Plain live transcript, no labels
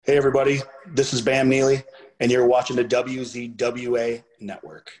Hey, everybody. This is Bam Neely, and you're watching the WZWA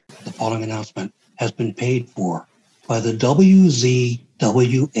Network. The following announcement has been paid for by the WZWA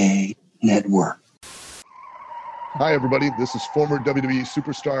Network. Hi, everybody. This is former WWE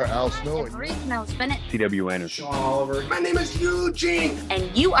superstar Al Snow. Maurice Nels Bennett. T.W. Anderson. Sean Oliver. My name is Eugene.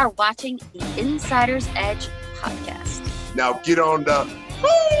 And you are watching the Insider's Edge podcast. Now get on the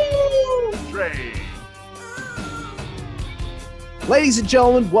train. Ladies and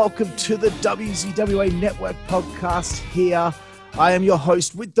gentlemen, welcome to the WZWA Network podcast here. I am your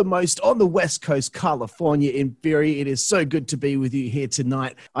host with the most on the West Coast, California in Berry. It is so good to be with you here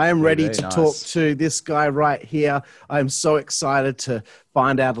tonight. I am ready to talk to this guy right here. I am so excited to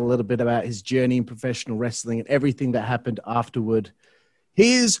find out a little bit about his journey in professional wrestling and everything that happened afterward.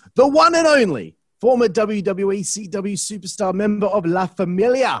 He is the one and only former WWE CW superstar, member of La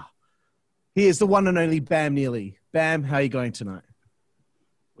Familia. He is the one and only Bam Neely. Bam, how are you going tonight?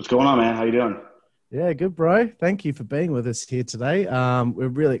 What's going on, man? How you doing? Yeah, good, bro. Thank you for being with us here today. We're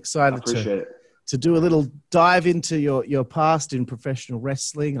really excited to do a little dive into your past in professional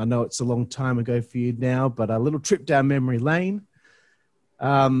wrestling. I know it's a long time ago for you now, but a little trip down memory lane.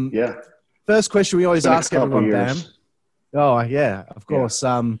 Yeah. First question we always ask everyone, Bam. Oh, yeah, of course.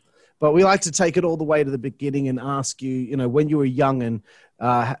 Yeah. But we like to take it all the way to the beginning and ask you, when you were young and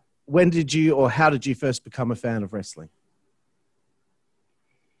when did you or how did you first become a fan of wrestling?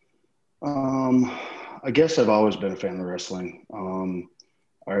 I guess I've always been a fan of wrestling.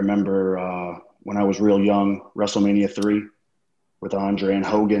 I remember when I was real young, WrestleMania 3 with Andre and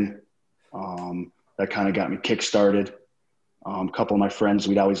Hogan. That kind of got me kick-started. A couple of my friends,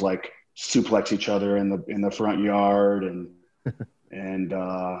 we'd always suplex each other in the front yard, and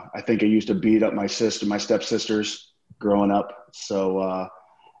I think I used to beat up my stepsisters growing up. So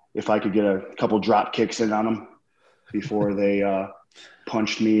if I could get a couple drop kicks in on them before they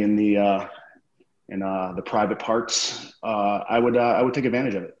punched me in the private parts, I would take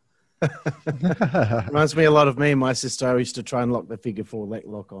advantage of it. Reminds me a lot of me and my sister. I used to try and lock the figure 4 leg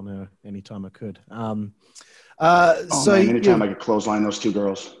lock on her anytime I could. Anytime I could clothesline those two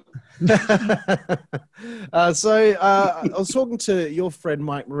girls. I was talking to your friend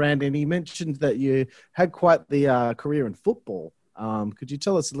Mike Miranda, and he mentioned that you had quite the career in football. Could you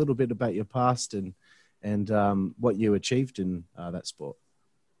tell us a little bit about your past and what you achieved in that sport?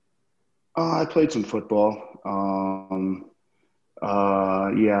 I played some football.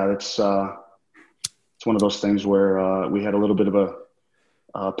 It's one of those things where we had a little bit of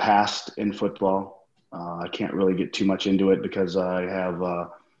a past in football. I can't really get too much into it because I have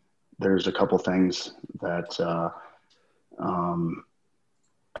there's a couple things that I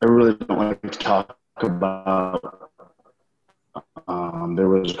really don't like to talk about. There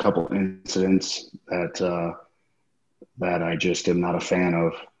was a couple incidents that I just am not a fan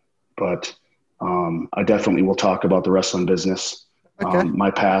of, but I definitely will talk about the wrestling business. Okay.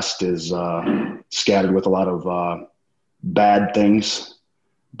 My past is scattered with a lot of bad things,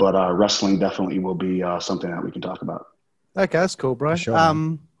 but wrestling definitely will be something that we can talk about. Okay, that's cool, bro. Sure. I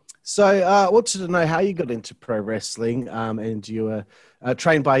wanted to know how you got into pro wrestling, and you were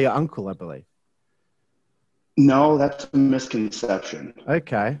trained by your uncle, I believe. No, that's a misconception.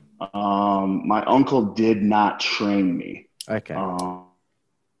 Okay. My uncle did not train me. Okay.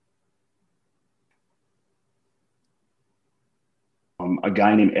 A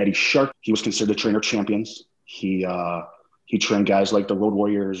guy named Eddie Shark, he was considered a trainer of champions. He trained guys like the Road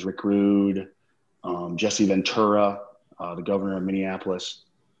Warriors, Rick Rude, Jesse Ventura, the governor of Minneapolis.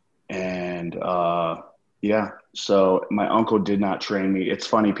 And so my uncle did not train me. It's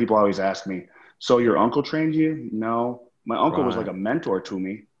funny, people always ask me, so your uncle trained you? No, my uncle was like a mentor to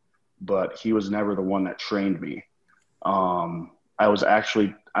me, but he was never the one that trained me. I was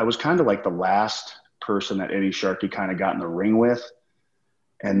kind of like the last person that Eddie Sharkey kind of got in the ring with.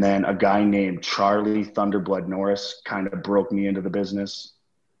 And then a guy named Charlie Thunderblood Norris kind of broke me into the business.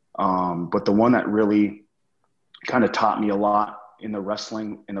 But the one that really kind of taught me a lot in the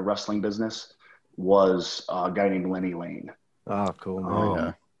wrestling business was a guy named Lenny Lane. Oh,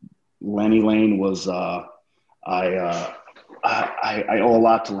 cool. Lenny Lane was I owe a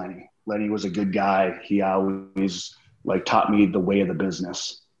lot to Lenny. Lenny was a good guy. He always taught me the way of the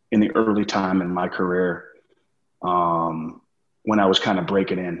business in the early time in my career, when I was kind of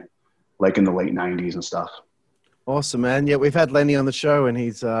breaking in, in the late 90s and stuff. Awesome, man. Yeah, we've had Lenny on the show, and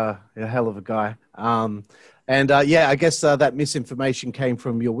he's a hell of a guy. I guess that misinformation came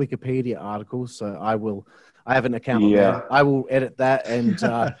from your Wikipedia article, so I have an account on there. I will edit that, and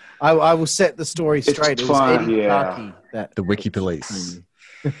I will set the story straight. It's fun, Eddie Sharkey, the Wiki Police.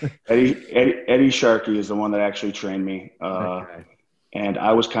 Eddie Sharkey is the one that actually trained me. Okay. And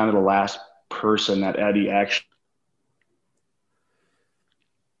I was kind of the last person that Eddie actually.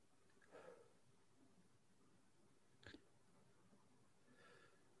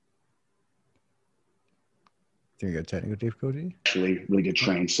 Think you got technical difficulty? Actually really good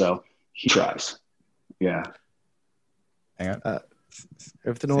trained, so he tries. Yeah. Hang on.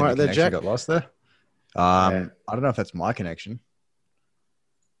 Everything all right there, Connection Jack? got lost there. Yeah. I don't know if that's my connection.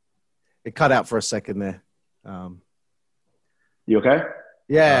 It cut out for a second there. You okay?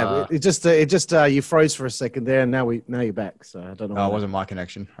 Yeah, it just you froze for a second there, and now you're back. So I don't know. Oh, it wasn't my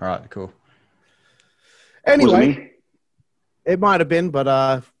connection. All right, cool. Was it Anyway, me? it might have been,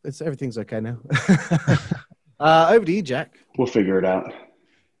 but everything's okay now. Over to you, Jack. We'll figure it out.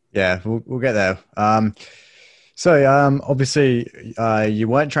 Yeah, we'll get there. Obviously, you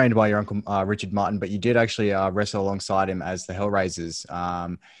weren't trained by your uncle Richard Martin, but you did actually wrestle alongside him as the Hellraisers,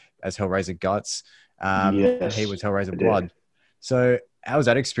 as Hellraiser Guts. Yes, he was Hellraiser I Blood. did. So, how was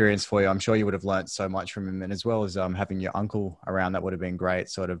that experience for you? I'm sure you would have learned so much from him, and as well as having your uncle around, that would have been great.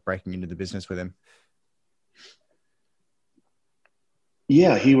 Sort of breaking into the business with him.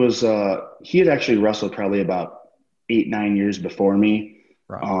 Yeah, he was. He had actually wrestled probably about 8-9 years before me.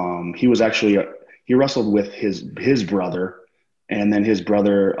 Right. He was actually he wrestled with his brother, and then his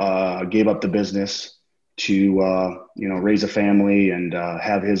brother gave up the business to raise a family and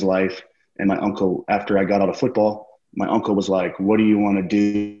have his life. And my uncle, after I got out of football, my uncle was like, "What do you want to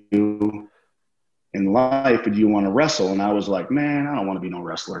do in life? Do you want to wrestle?" And I was like, "Man, I don't want to be no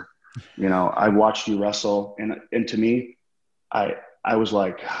wrestler." I watched you wrestle, and to me, I was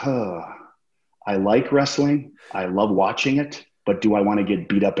like, I like wrestling. I love watching it, but do I want to get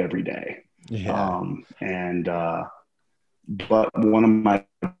beat up every day? Yeah. But one of my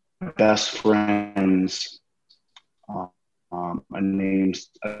best friends, a guy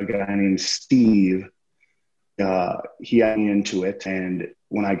named Steve, he got me into it. And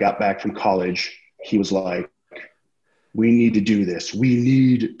when I got back from college, he was like, "We need to do this. We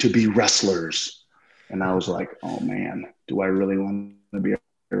need to be wrestlers." And I was like, "Oh man, do I really want to be a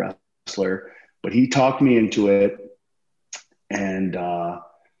wrestler?" But he talked me into it. And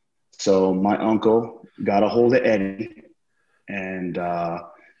so my uncle got a hold of Eddie, and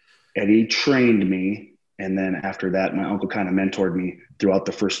Eddie trained me. And then after that, my uncle kind of mentored me throughout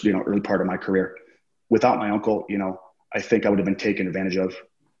the first, early part of my career. Without my uncle, I think I would have been taken advantage of,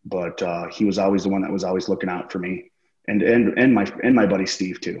 but he was always the one that was always looking out for me, and my buddy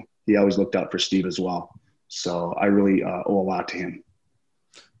Steve too. He always looked out for Steve as well. So I really owe a lot to him.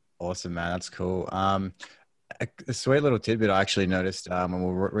 Awesome, man. That's cool. A sweet little tidbit I actually noticed when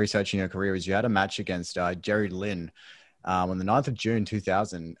we were researching your career is you had a match against Jerry Lynn on the 9th of June,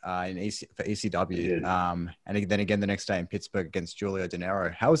 2000 for ECW. And then again the next day in Pittsburgh against Julio De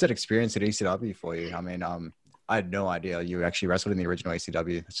Niro. How was that experience at ECW for you? I mean, I had no idea you actually wrestled in the original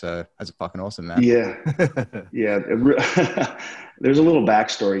ECW. So that's fucking awesome, man. Yeah. Yeah. There's a little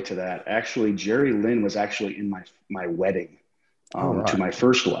backstory to that. Actually, Jerry Lynn was actually in my wedding to my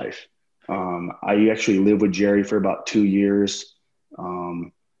first wife. I actually lived with Jerry for about 2 years.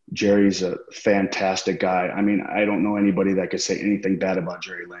 Jerry's a fantastic guy. I mean, I don't know anybody that could say anything bad about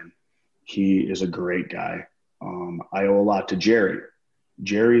Jerry Lynn. He is a great guy. I owe a lot to Jerry.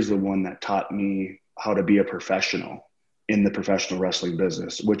 Jerry's the one that taught me how to be a professional in the professional wrestling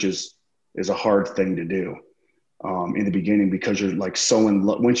business, which is a hard thing to do in the beginning, because you're like so in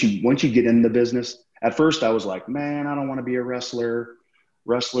love. Once you get in the business, at first I was like, man, I don't want to be a wrestler.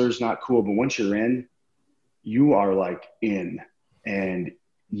 Wrestler's not cool. But once you're in, you are like in, and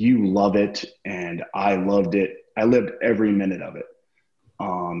you love it. And I loved it. I lived every minute of it.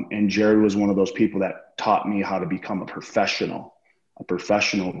 And Jerry was one of those people that taught me how to become a professional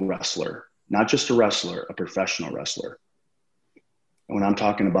wrestler, not just a wrestler, a professional wrestler. And when I'm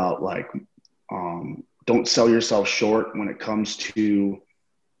talking about don't sell yourself short when it comes to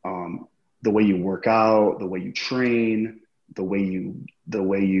the way you work out, the way you train, the way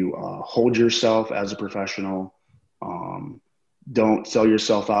you hold yourself as a professional. Don't sell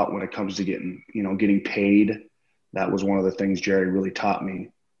yourself out when it comes to getting paid. That was one of the things Jerry really taught me.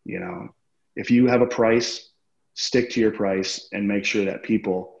 If you have a price, stick to your price and make sure that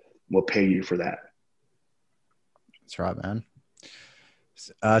people will pay you for that. That's right, man.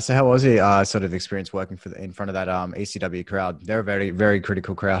 So how was the sort of experience working in front of that ECW crowd? They're a very, very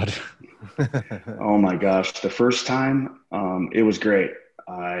critical crowd. Oh my gosh. The first time, it was great.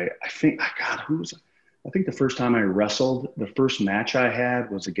 I think the first time I wrestled, the first match I had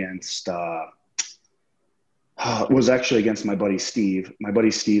was against, against my buddy Steve. My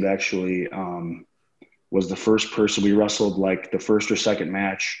buddy Steve actually was the first person we wrestled, like the first or second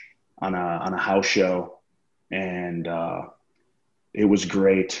match on a house show. And it was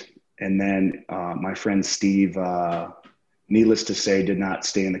great. And then my friend Steve, needless to say, did not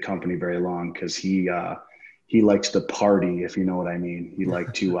stay in the company very long because he likes to party, if you know what I mean. He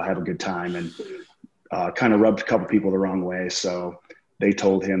liked to have a good time, and kind of rubbed a couple people the wrong way. So they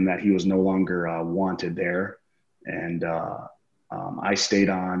told him that he was no longer wanted there. And I stayed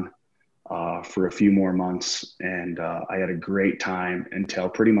on for a few more months, and I had a great time until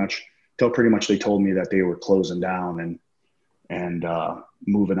pretty much they told me that they were closing down and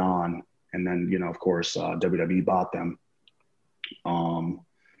moving on. And then, you know, of course, WWE bought them.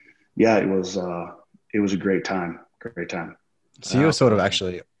 Yeah, it was a great time. Great time. So you're sort of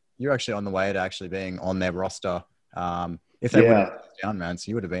you're actually on the way to actually being on their roster. If they wouldn't have down, man, so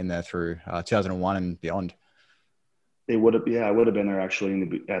you would have been there through 2001 and beyond. They would have, I would have been there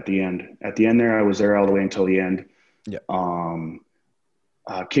actually at the end. At the end there, I was there all the way until the end. Yeah.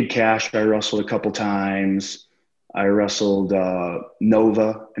 Kid Cash, I wrestled a couple times. I wrestled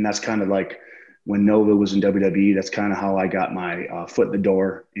Nova, and that's kind of like when Nova was in WWE. That's kind of how I got my foot in the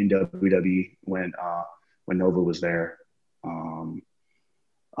door in WWE when Nova was there.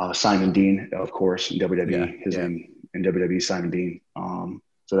 Simon Dean, of course, in WWE. His name in WWE, Simon Dean.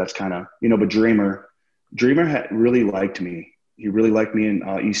 So that's kind of, you know, but Dreamer really liked me. He really liked me in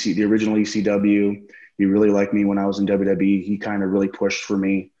the original ECW. He really liked me when I was in WWE. He kind of really pushed for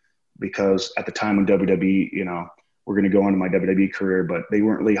me because at the time when WWE, you know, we're going to go into my WWE career, but they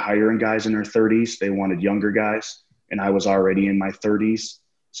weren't really hiring guys in their 30s. They wanted younger guys, and I was already in my 30s.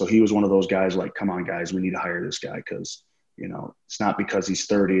 So he was one of those guys like, come on, guys, we need to hire this guy because, you know, it's not because he's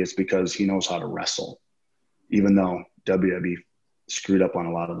 30. It's because he knows how to wrestle, even though WWE screwed up on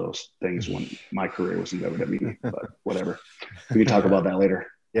a lot of those things when my career was in WWE, but whatever. We can talk about that later.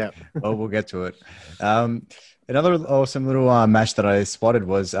 Yeah. Well, we'll get to it. Another awesome little match that I spotted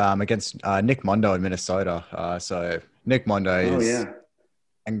was against Nick Mondo in Minnesota. So Nick Mondo is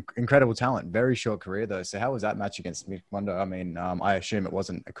incredible talent, very short career though. So how was that match against Nick Mondo? I mean, I assume it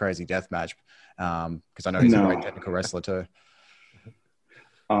wasn't a crazy death match because I know he's a great technical wrestler too.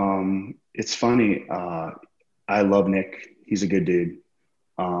 It's funny. I love Nick. He's a good dude.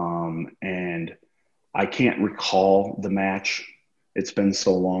 And I can't recall the match. It's been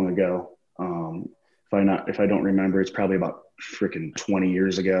so long ago. If I don't remember, it's probably about freaking 20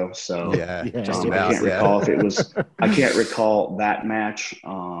 years ago. So I can't recall if it was, I can't recall that match.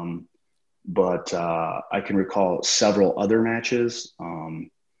 But I can recall several other matches. You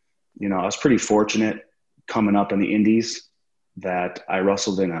know, I was pretty fortunate coming up in the indies that I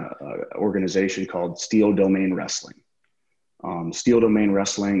wrestled in a organization called Steel Domain Wrestling. Steel Domain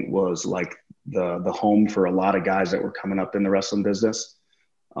Wrestling was like the home for a lot of guys that were coming up in the wrestling business.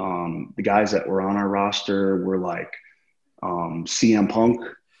 The guys that were on our roster were like CM Punk,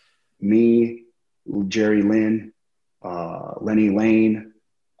 me, Jerry Lynn, Lenny Lane,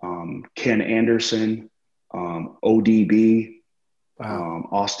 Ken Anderson, ODB,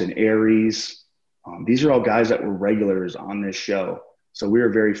 Austin Aries. These are all guys that were regulars on this show. So we were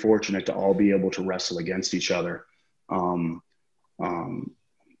very fortunate to all be able to wrestle against each other.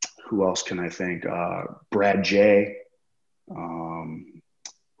 Who else can I think? Brad J,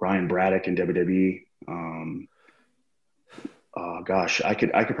 Ryan Braddock in WWE. Gosh, I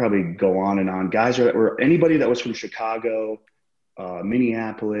could probably go on and on. Guys that were anybody that was from Chicago,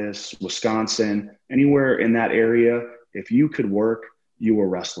 Minneapolis, Wisconsin, anywhere in that area. If you could work, you were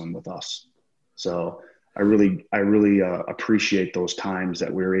wrestling with us. So I really appreciate those times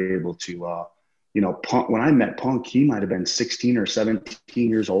that we were able to. You know, Punk, when I met Punk, he might have been 16 or 17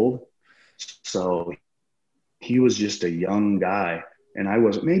 years old. So he was just a young guy. And I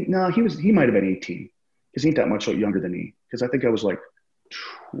wasn't, he might have been 18 because he ain't that much younger than me. Because I think I was like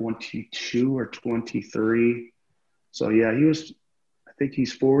 22 or 23. So yeah, I think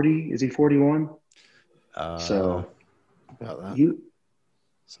he's 40. Is he 41? So about that.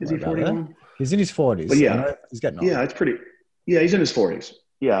 Is he 41? He's in his 40s. But yeah, he's getting old. Yeah, he's in his 40s.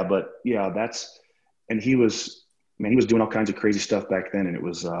 Yeah, but yeah, and he was doing all kinds of crazy stuff back then, and it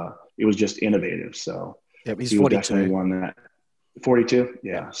was just innovative. So yeah, he's he 42. definitely won that. 42.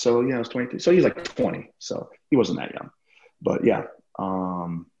 Yeah. So yeah, I was 22. So he's like 20. So he wasn't that young, but yeah.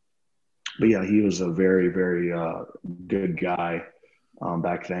 But yeah, he was a very, very good guy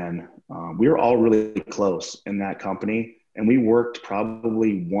back then. We were all really close in that company, and we worked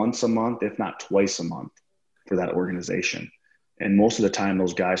probably once a month, if not twice a month, for that organization. And most of the time,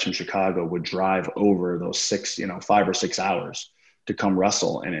 those guys from Chicago would drive over those 5 or 6 hours to come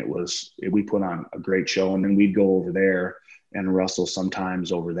wrestle. And we put on a great show, and then we'd go over there and wrestle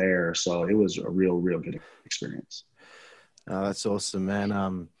sometimes over there. So it was a real, real good experience. Oh, that's awesome,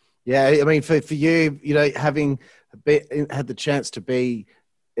 man. Yeah, I mean, for you, you know, having had the chance to be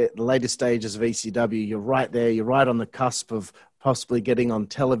at the later stages of ECW, you're right there. You're right on the cusp of possibly getting on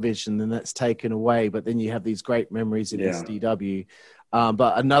television, and that's taken away. But then you have these great memories in SDW.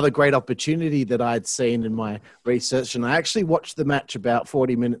 But another great opportunity that I'd seen in my research, and I actually watched the match about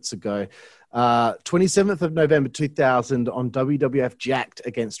 40 minutes ago, 27th of November 2000 on WWF Jacked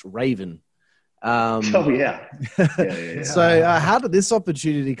against Raven. Oh yeah. Yeah. So how did this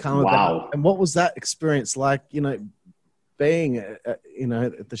opportunity come Wow. about, and what was that experience like, you know, being you know,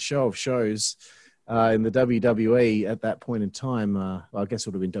 at the show of shows in the WWE at that point in time? Well, I guess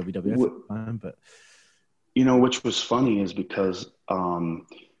it would have been WWF at the time, but you know, which was funny is because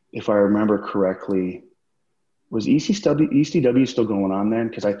if I remember correctly, was ECW still going on then?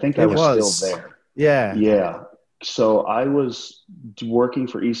 Because I think I was still there. Yeah. So I was working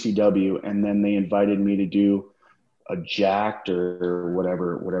for ECW, and then they invited me to do a Jacked or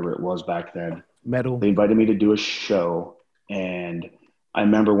whatever it was back then. Metal. They invited me to do a show, and I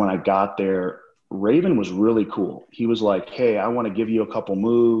remember when I got there, Raven was really cool. He was like, "Hey, I want to give you a couple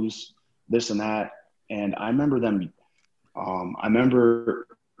moves, this and that." And I remember them. I remember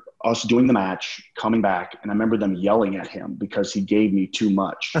us doing the match, coming back, and I remember them yelling at him because he gave me too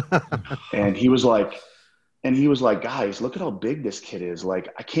much. And he was like, guys, look at how big this kid is. Like,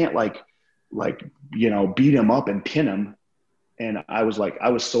 I can't you know, beat him up and pin him. And I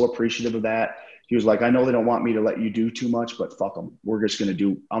was so appreciative of that. He was like, I know they don't want me to let you do too much, but fuck them. I'm just going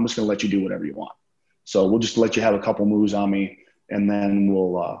to let you do whatever you want. So we'll just let you have a couple moves on me, and then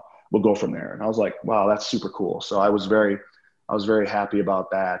we'll go from there. And I was like, wow, that's super cool. So I was very happy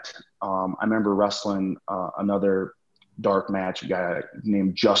about that. I remember wrestling another dark match, a guy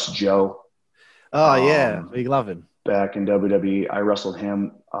named Just Joe. Oh yeah, we love him. Back in WWE, I wrestled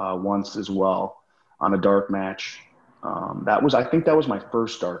him once as well on a dark match. I think that was my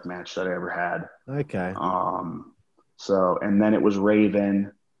first dark match that I ever had. Okay. So, and then it was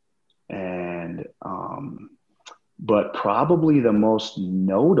Raven, and but probably the most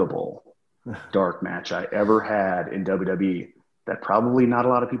notable dark match I ever had in WWE that probably not a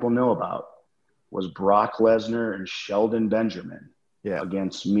lot of people know about was Brock Lesnar and Sheldon Benjamin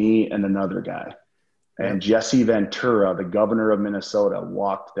against me and another guy. And Jesse Ventura, the governor of Minnesota,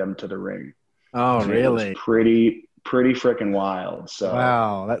 walked them to the ring. Oh, really? It was pretty freaking wild. So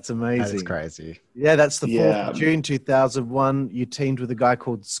wow, that's amazing. That's crazy. Yeah, that's the 4th of June 2001. You teamed with a guy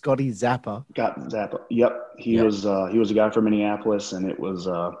called Scotty Zappa. Got Zappa. Yep. He was a guy from Minneapolis, and it was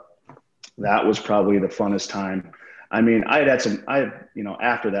that was probably the funnest time. I mean,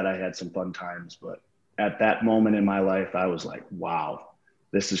 after that I had some fun times, but at that moment in my life, I was like, wow,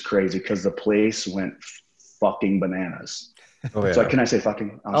 this is crazy, because the place went fucking bananas. Oh, yeah. So can I say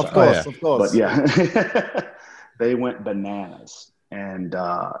fucking? Of course. But yeah, they went bananas, and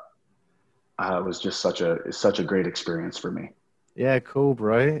it was just such a great experience for me. Yeah, cool,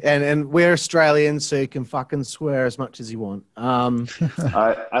 bro. And we're Australians, so you can fucking swear as much as you want.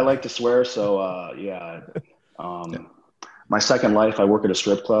 I like to swear, so my second life, I work at a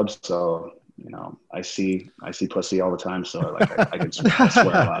strip club, so you know, I see pussy all the time, so I can swear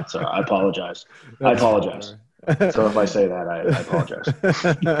a lot. So I apologize. So if I say that, I apologize.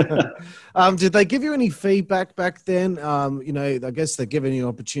 Did they give you any feedback back then? You know, I guess they're giving you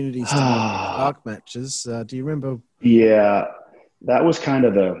opportunities to dark matches. Do you remember? Yeah, that was kind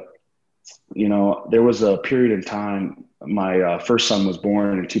of there was a period in time. My first son was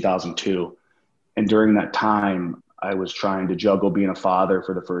born in 2002. And during that time, I was trying to juggle being a father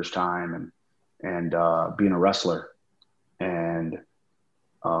for the first time and being a wrestler. And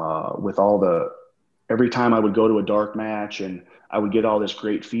with every time I would go to a dark match, and I would get all this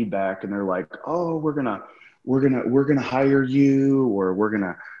great feedback, and they're like, "Oh, we're gonna hire you, or we're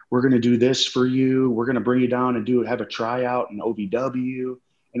gonna do this for you. We're gonna bring you down and have a tryout in OVW."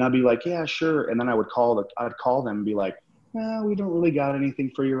 And I'd be like, "Yeah, sure." And then I'd call them and be like, "No, we don't really got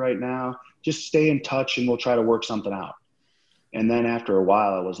anything for you right now. Just stay in touch, and we'll try to work something out." And then after a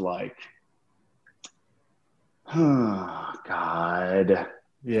while, I was like, "Oh God."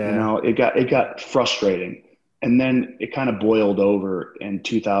 Yeah. You know, it got frustrating. And then it kind of boiled over in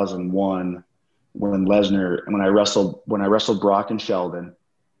 2001 when I wrestled Brock and Sheldon.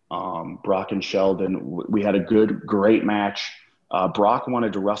 We had a great match. Brock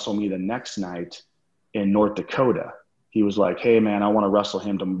wanted to wrestle me the next night in North Dakota. He was like, "Hey man, I want to wrestle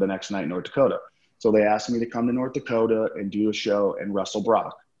him the next night in North Dakota." So they asked me to come to North Dakota and do a show and wrestle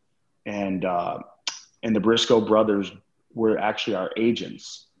Brock. And the Briscoe brothers were actually our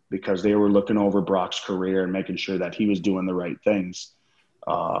agents, because they were looking over Brock's career and making sure that he was doing the right things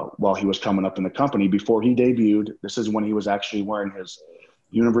while he was coming up in the company before he debuted. This is when he was actually wearing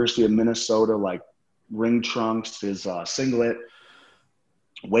University of Minnesota, like ring trunks, his singlet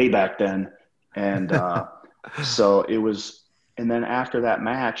way back then. And so it was, and then after that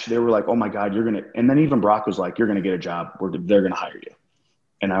match, they were like, oh my God, you're going to, and then even Brock was like, you're going to get a job. They're going to hire you.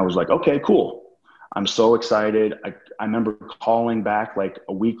 And I was like, okay, cool. I'm so excited. I remember calling back like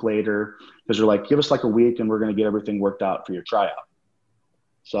a week later because they're like, give us like a week and we're going to get everything worked out for your tryout.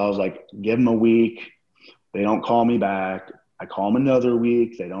 So I was like, give them a week. They don't call me back. I call them another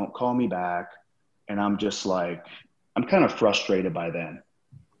week. They don't call me back. And I'm just like, I'm kind of frustrated by then.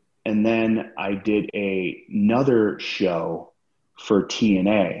 And then I did another show for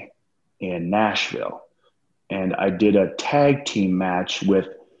TNA in Nashville. And I did a tag team match with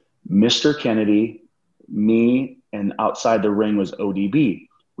Mr. Kennedy, me, and outside the ring was ODB.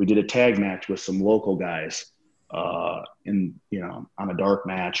 We did a tag match with some local guys on a dark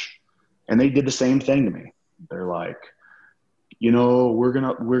match. And they did the same thing to me. They're like, we're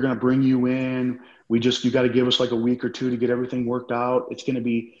gonna bring you in. You got to give us like a week or two to get everything worked out. It's going to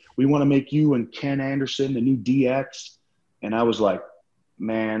be, we want to make you and Ken Anderson the new DX. And I was like,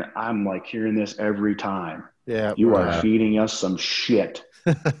 man, I'm like hearing this every time. Yeah. You are feeding us some shit.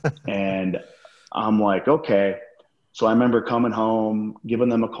 And I'm like, okay. So I remember coming home, giving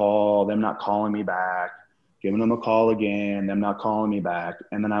them a call, them not calling me back, giving them a call again, them not calling me back.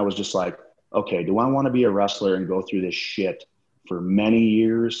 And then I was just like, okay, do I want to be a wrestler and go through this shit for many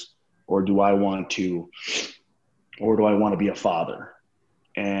years? Or do I want to be a father?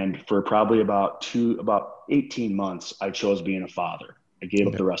 And for probably about 18 months, I chose being a father. I gave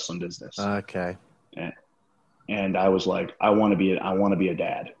up the wrestling business. Okay. And I was like, I want to be a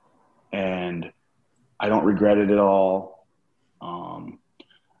dad. And I don't regret it at all.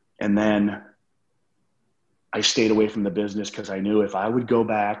 And then I stayed away from the business because I knew if I would go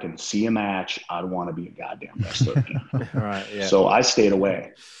back and see a match, I'd want to be a goddamn wrestler. Right. Yeah. So I stayed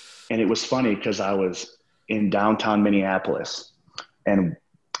away. And it was funny because I was in downtown Minneapolis and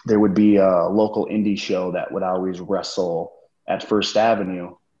there would be a local indie show that would always wrestle at First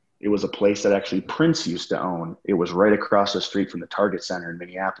Avenue. It was a place that actually Prince used to own. It was right across the street from the Target Center in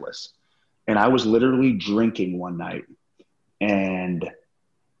Minneapolis. And I was literally drinking one night and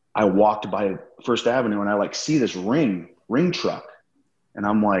I walked by First Avenue and I like see this ring truck. And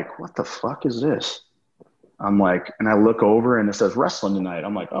I'm like, what the fuck is this? I'm like, and I look over and it says wrestling tonight.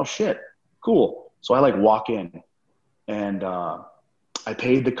 I'm like, oh shit, cool. So I like walk in and I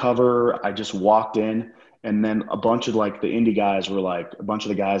paid the cover. I just walked in and then a bunch of like the indie guys were like, a bunch of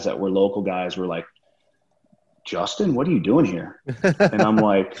the guys that were local guys were like, Justin, what are you doing here? And I'm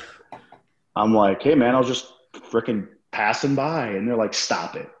like, hey man, I was just freaking passing by. And they're like,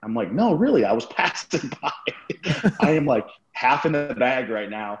 stop it. I'm like, no, really, I was passing by. I am like half in the bag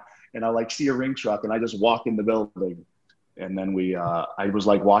right now. And I like see a ring truck and I just walk in the building. And then I was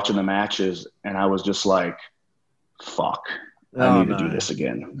like watching the matches and I was just like, fuck, I need to do this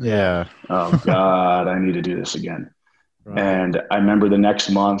again. Yeah. Oh God, I need to do this again. Right. And I remember the next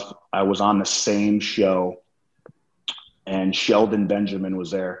month I was on the same show and Sheldon Benjamin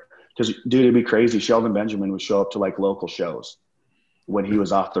was there. Because, dude, it'd be crazy. Sheldon Benjamin would show up to like local shows when he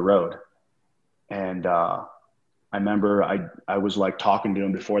was off the road. And I remember I was like talking to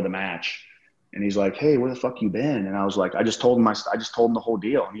him before the match and he's like, hey, where the fuck you been? And I was like, I just told him the whole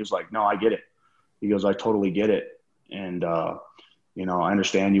deal. And he was like, no, I get it. He goes, I totally get it. And, I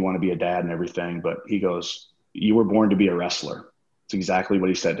understand you want to be a dad and everything, but he goes, you were born to be a wrestler. It's exactly what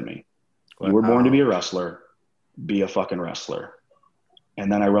he said to me. Wow. You were born to be a wrestler, be a fucking wrestler.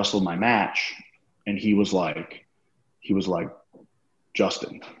 And then I wrestled my match and he was like,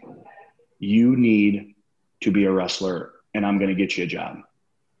 Justin, you need to be a wrestler and I'm going to get you a job.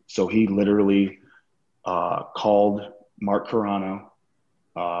 So he literally called Mark Carano,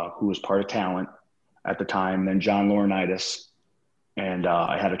 who was part of Talent at the time, then John Laurinaitis. And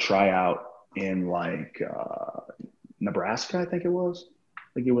I had a tryout in like Nebraska, I think it was. I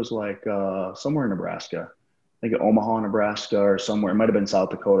think it was like somewhere in Nebraska. I think Omaha, Nebraska or somewhere. It might have been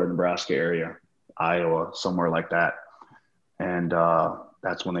South Dakota, Nebraska area, Iowa, somewhere like that. And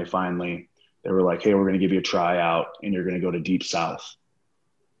that's when they were like, hey, we're going to give you a tryout and you're going to go to Deep South.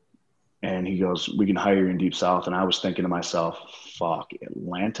 And he goes, we can hire you in Deep South. And I was thinking to myself, fuck,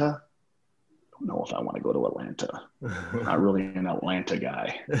 Atlanta? I don't know if I want to go to Atlanta. I'm not really an Atlanta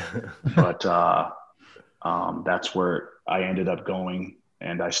guy. But that's where I ended up going.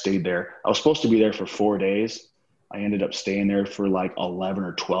 And I stayed there. I was supposed to be there for 4 days. I ended up staying there for like 11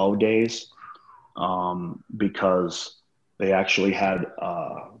 or 12 days because they actually had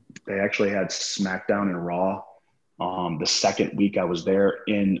SmackDown and Raw the second week I was there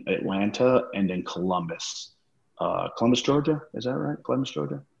in Atlanta and in Columbus Columbus, Georgia. Is that right? Columbus,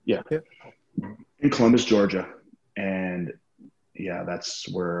 Georgia? Yeah. Yep. In Columbus, Georgia. And yeah, that's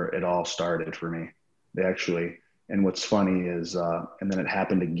where it all started for me. They actually, and what's funny is, and then it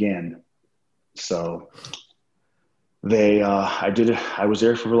happened again. So I was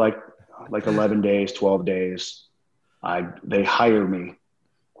there for like 11 days, 12 days. They hire me.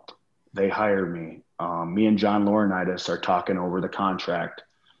 Me and John Laurinaitis are talking over the contract,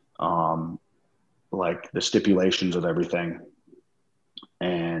 like the stipulations of everything.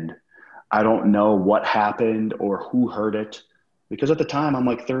 And I don't know what happened or who heard it, because at the time I'm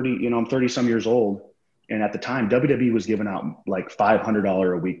like 30, I'm 30 some years old. And at the time WWE was giving out like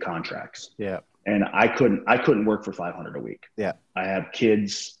 $500 a week contracts. Yeah. And I couldn't work for $500 a week. Yeah. I have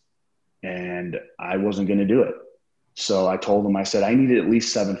kids and I wasn't going to do it. So I told him, I said, I needed at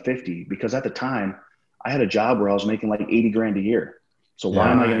least $750, because at the time I had a job where I was making like 80 grand a year. So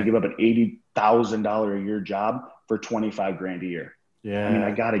why am I going to give up an $80,000 a year job for 25 grand a year? Yeah. I mean,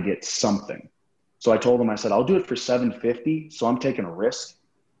 I got to get something. So I told him, I said, I'll do it for $750. So I'm taking a risk,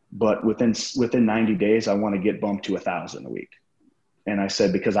 but within 90 days, I want to get bumped to $1,000 a week. And I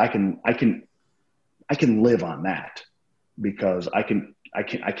said, because I can live on that, because I can't,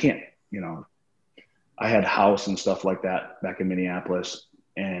 I had house and stuff like that back in Minneapolis,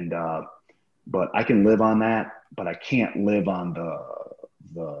 and but I can live on that, but I can't live on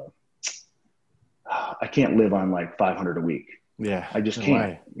I can't live on like 500 a week. Yeah. I just no can't,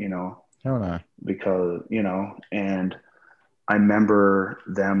 way. Hell no. because, and I remember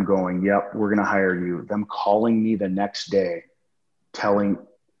them going, yep, we're going to hire you. Them calling me the next day,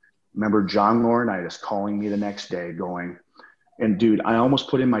 remember John Laurinaitis calling me the next day going, and dude, I almost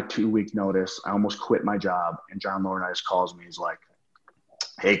put in my 2-week notice. I almost quit my job. And John Laurinaitis calls me. He's like,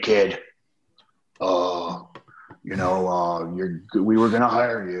 hey kid, we were going to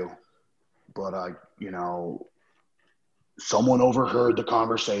hire you, but someone overheard the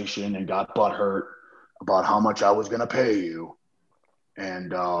conversation and got butthurt about how much I was going to pay you.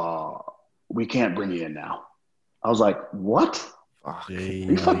 And we can't bring you in now. I was like, what? Fuck. Are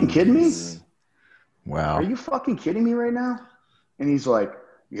you fucking kidding me? Wow. Are you fucking kidding me right now? And he's like,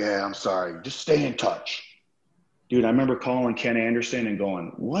 yeah, I'm sorry. Just stay in touch. Dude, I remember calling Ken Anderson and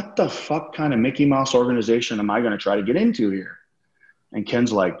going, what the fuck kind of Mickey Mouse organization am I going to try to get into here? And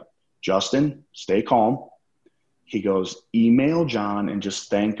Ken's like, Justin, stay calm. He goes, email John and just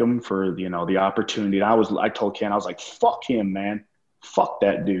thank him for, the opportunity. And I told Ken, I was like, fuck him, man. Fuck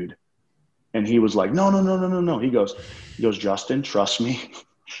that dude. And he was like, no. He goes, Justin, trust me.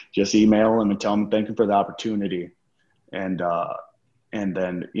 Just email him and tell him thank him for the opportunity. And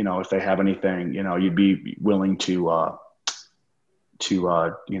then, if they have anything, you'd be willing to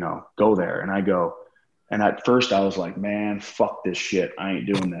go there. And I go, and at first I was like, man, fuck this shit. I ain't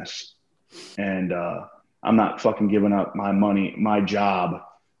doing this. And I'm not fucking giving up my money, my job.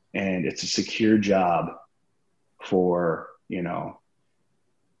 And it's a secure job for,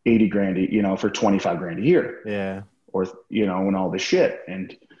 80 grand, for 25 grand a year. Yeah. Or, and all this shit.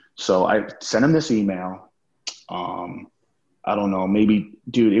 And so I sent him this email. I don't know, maybe,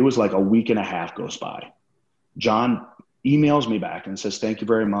 dude, it was like a week and a half goes by. John emails me back and says, thank you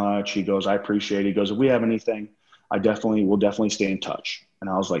very much. He goes, I appreciate it. He goes, if we have anything, we'll definitely stay in touch. And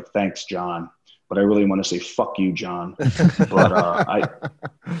I was like, thanks, John. But I really want to say, fuck you, John. But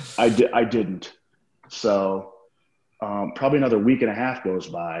I didn't. So probably another week and a half goes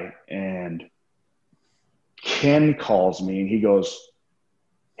by, and Ken calls me and he goes,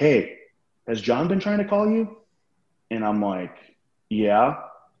 hey, has John been trying to call you? And I'm like, yeah.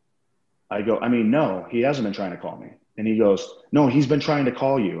 I go, no, he hasn't been trying to call me. And he goes, no, he's been trying to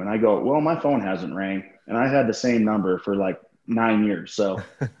call you. And I go, well, my phone hasn't rang. And I had the same number for like 9 years. So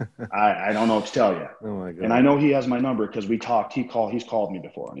I don't know what to tell you. Oh my God. And I know he has my number because we talked. He's called me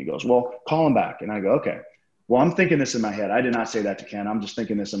before. And he goes, well, call him back. And I go, okay. Well, I'm thinking this in my head. I did not say that to Ken. I'm just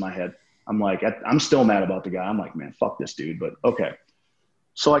thinking this in my head. I'm like, I'm still mad about the guy. I'm like, man, fuck this dude. But okay.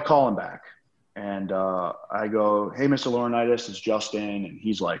 So I call him back. And I go, hey, Mr. Laurinaitis, it's Justin. And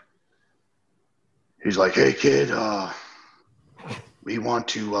he's like, hey, kid, we want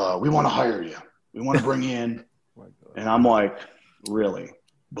to hire you. We want to bring you in. And I'm like, really?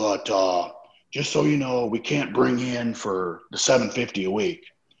 But just so you know, we can't bring you in for the $750 a week.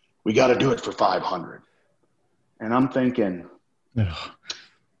 We got to do it for $500. And I'm thinking,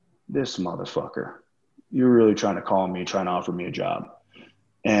 this motherfucker, you're really trying to call me, trying to offer me a job.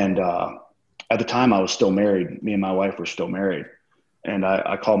 And at the time I was still married. Me and my wife were still married. And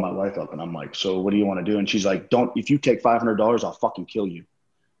I called my wife up and I'm like, so what do you want to do? And she's like, if you take $500, I'll fucking kill you.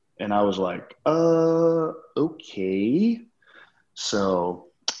 And I was like, okay. So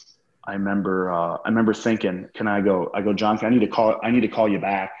I remember thinking, I go, John, I need to call you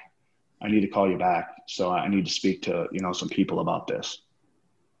back. I need to call you back. So I need to speak to, some people about this.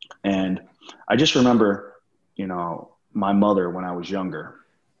 And I just remember, my mother when I was younger,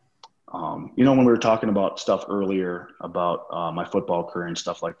 when we were talking about stuff earlier about my football career and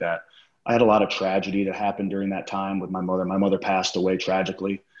stuff like that, I had a lot of tragedy that happened during that time with my mother. My mother passed away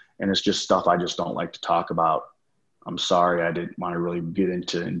tragically, and it's just stuff I just don't like to talk about. I'm sorry. I didn't want to really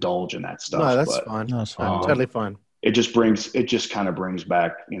indulge in that stuff. No, that's fine. No, it's fine. Totally fine. It just kind of brings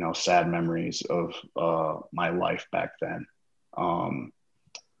back, sad memories of my life back then.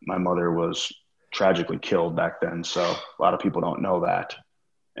 My mother was tragically killed back then. So a lot of people don't know that.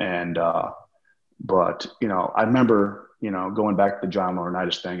 And, but, I remember, going back to the John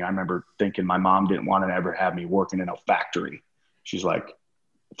Laurinaitis thing, I remember thinking my mom didn't want to ever have me working in a factory. She's like,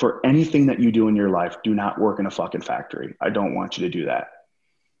 for anything that you do in your life, do not work in a fucking factory. I don't want you to do that.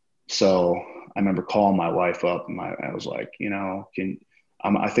 So I remember calling my wife up and I was like, I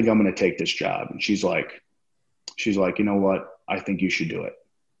think I'm going to take this job. And she's like, you know what? I think you should do it.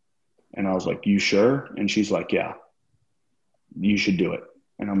 And I was like, you sure? And she's like, yeah, you should do it.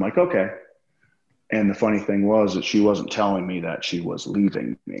 And I'm like, okay. And the funny thing was that she wasn't telling me that she was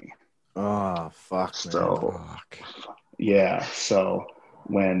leaving me. Oh, fuck. So, Fuck. yeah. So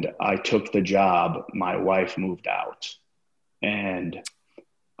when I took the job, my wife moved out. And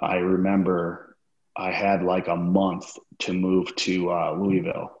I remember I had like a month to move to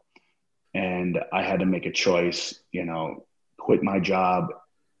Louisville. And I had to make a choice, quit my job,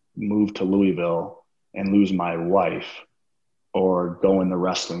 move to Louisville and lose my wife, or go in the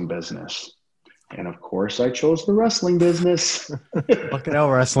wrestling business. And of course I chose the wrestling business. Fucking hell,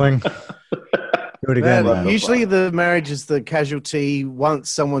 wrestling. Do it again, man. Usually the marriage is the casualty once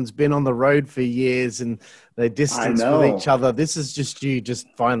someone's been on the road for years and they distance with each other. This is just you just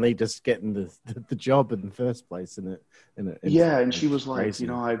finally just getting the job in the first place. Yeah. And she was like, crazy.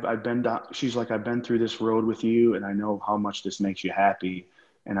 she's like, I've been through this road with you and I know how much this makes you happy.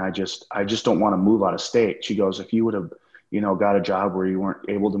 And I just don't want to move out of state. She goes, if you would have, got a job where you weren't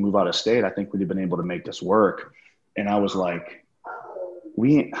able to move out of state, I think we'd have been able to make this work. And I was like,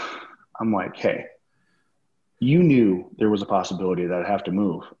 I'm like, hey, you knew there was a possibility that I'd have to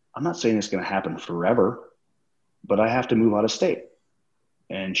move. I'm not saying it's going to happen forever, but I have to move out of state.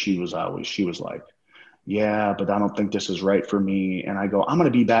 And she was like, yeah, but I don't think this is right for me. And I go, I'm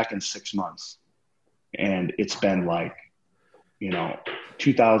going to be back in 6 months. And it's been like, the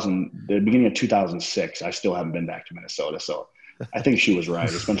beginning of 2006, I still haven't been back to Minnesota. So I think she was right.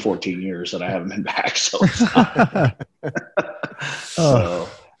 It's been 14 years that I haven't been back. So,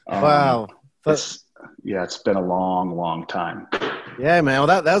 Wow. It's been a long, long time. Yeah, man. Well,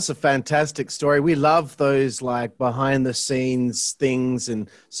 that was a fantastic story. We love those like behind the scenes things and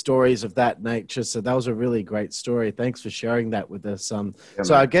stories of that nature. So that was a really great story. Thanks for sharing that with us. So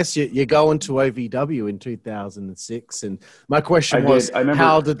I guess you're going to OVW in 2006. And my question was,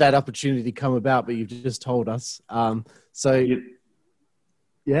 how did that opportunity come about? But you've just told us. Yeah.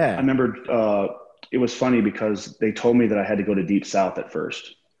 I remember it was funny because they told me that I had to go to Deep South at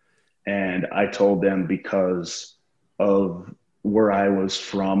first. And I told them because of where I was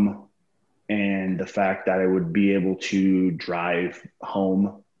from and the fact that I would be able to drive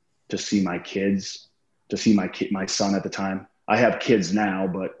home to see my kids, to see my son at the time. I have kids now,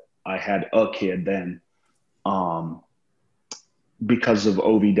 but I had a kid then. Because of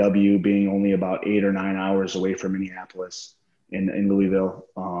OVW being only about 8 or 9 hours away from Minneapolis in Louisville,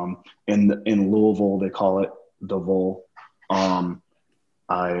 in Louisville, they call it the Vole.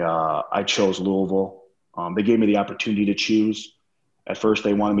 I chose Louisville. They gave me the opportunity to choose. At first,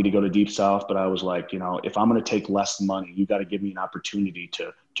 they wanted me to go to Deep South, but I was like, if I'm going to take less money, you got to give me an opportunity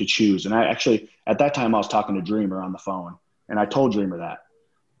to choose. And I actually, at that time, I was talking to Dreamer on the phone, and I told Dreamer that.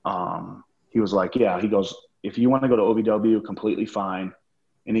 He was like, yeah. He goes, if you want to go to OVW, completely fine.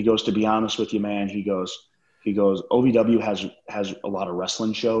 And he goes, to be honest with you, man, he goes, OVW has a lot of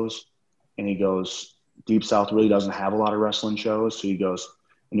wrestling shows, and he goes, Deep South really doesn't have a lot of wrestling shows. So he goes,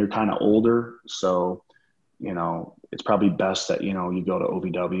 and you're kind of older, so it's probably best that you go to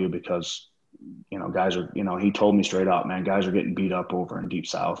OVW because guys are he told me straight up, man, guys are getting beat up over in Deep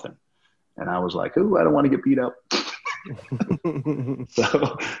South, and I was like, ooh, I don't want to get beat up.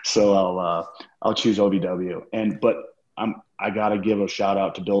 so I'll choose OVW, but I gotta give a shout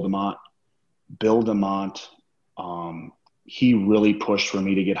out to Bill DeMont. Bill DeMont, he really pushed for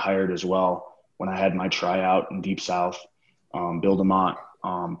me to get hired as well when I had my tryout in Deep South. Bill DeMont.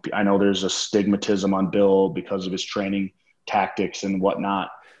 I know there's a stigmatism on Bill because of his training tactics and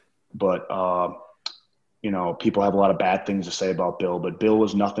whatnot, but people have a lot of bad things to say about Bill, but Bill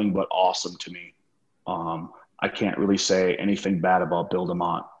was nothing but awesome to me. I can't really say anything bad about Bill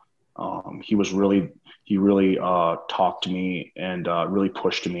DeMont. He really talked to me and really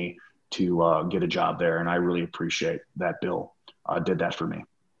pushed me to get a job there. And I really appreciate that Bill did that for me.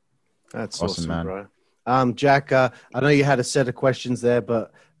 That's Awesome, awesome, man. bro. Jack, I know you had a set of questions there,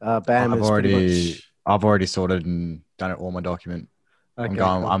 but Bam I've is pretty much... already sorted and done it all my document. Okay,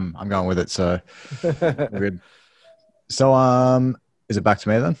 I'm going with it. So we're good. So, is it back to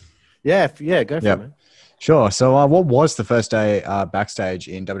me then? Yeah, go for it, man. Sure. So, what was the first day backstage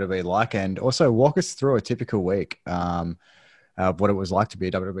in WWE like? And also walk us through a typical week of what it was like to be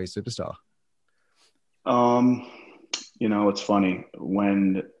a WWE superstar. It's funny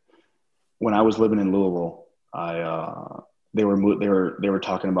when I was living in Louisville, they were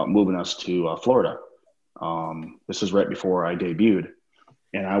talking about moving us to Florida. This is right before I debuted,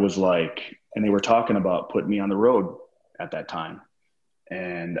 and I was like, and they were talking about putting me on the road at that time.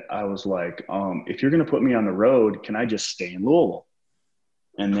 And I was like, if you're going to put me on the road, can I just stay in Louisville?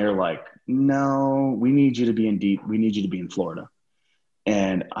 And they're like, no, we need you to be in Florida.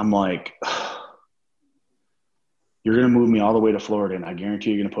 And I'm like, you're going to move me all the way to Florida, and I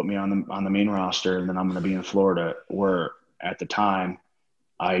guarantee you're going to put me on the main roster, and then I'm going to be in Florida, where at the time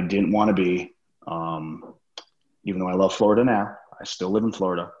I didn't want to be. Even though I love Florida now, I still live in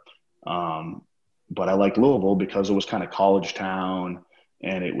Florida. But I liked Louisville because it was kind of college town,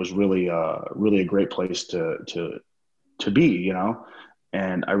 and it was really a great place to be,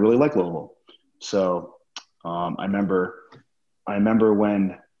 and I really like Louisville. So I remember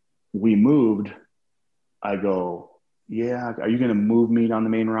when we moved, I go, yeah, are you going to move me on the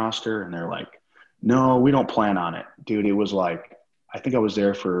main roster? And they're like, no, we don't plan on it. Dude, it was like, I think I was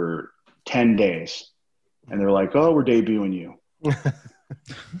there for 10 days. And they're like, oh, we're debuting you.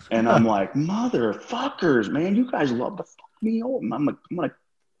 And I'm like, motherfuckers, man, you guys love to fuck me over.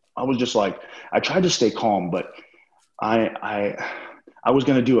 I was just like, I tried to stay calm, but I was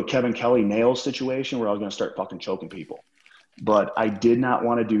going to do a Kevin Kelly nails situation where I was going to start fucking choking people. But I did not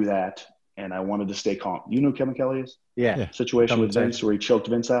want to do that, and I wanted to stay calm. You know who Kevin Kelly is? Yeah. Situation with Vince where he choked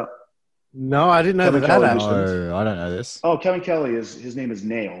Vince out? No, I didn't know Kevin that Kelly happened. Oh, I don't know this. Oh, Kevin Kelly his name is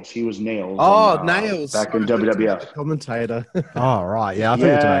Nails. He was Nails. Nails. Back in WWF. Commentator. Oh, right. Yeah. I thought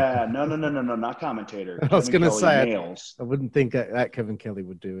you were talking No, not commentator. I was going to say, Nails. I wouldn't think that Kevin Kelly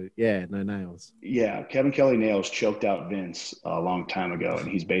would do it. Yeah, no Nails. Yeah, Kevin Kelly Nails choked out Vince a long time ago, and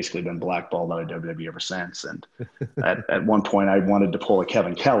he's basically been blackballed out of WWE ever since. And at one point, I wanted to pull a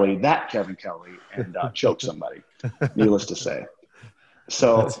Kevin Kelly, and choke somebody, needless to say.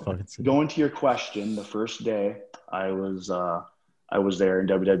 So going to your question, the first day I was there in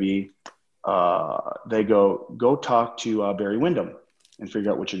WWE, they go talk to Barry Windham and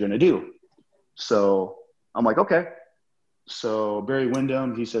figure out what you're going to do. So I'm like, okay. So Barry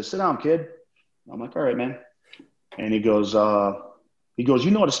Windham, he says, sit down, kid. I'm like, all right, man. And he goes, you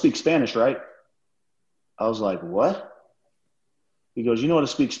know how to speak Spanish, right? I was like, what? He goes, you know how to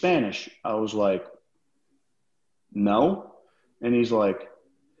speak Spanish? I was like, no. And he's like,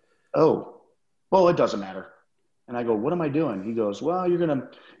 oh, well, it doesn't matter. And I go, what am I doing? He goes, well, you're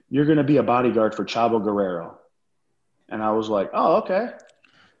gonna be a bodyguard for Chavo Guerrero. And I was like, oh, okay.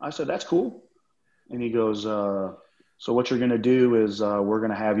 I said, that's cool. And he goes, so what you're gonna do is we're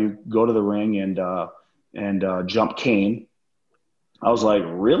gonna have you go to the ring and jump Kane. I was like,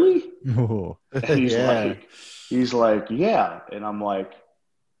 really? Oh. And he's like, yeah. And I'm like,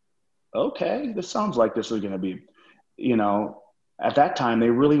 okay, this sounds like this is gonna be, at that time,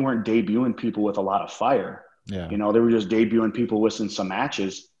 they really weren't debuting people with a lot of fire. Yeah. They were just debuting people with some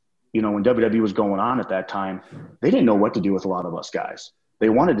matches. When WWE was going on at that time, they didn't know what to do with a lot of us guys. They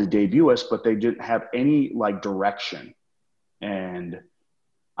wanted to debut us, but they didn't have any direction. And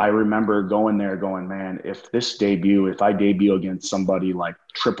I remember going there going, man, if I debut against somebody like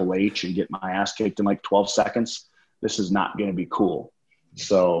Triple H and get my ass kicked in 12 seconds, this is not going to be cool.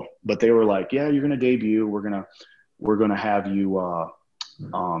 So, but they were like, yeah, you're going to debut. We're going to have you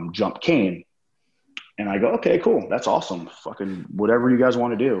jump Kane. And I go, okay, cool. That's awesome. Fucking whatever you guys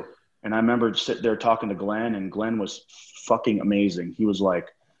want to do. And I remember sitting there talking to Glenn, and Glenn was fucking amazing. He was like,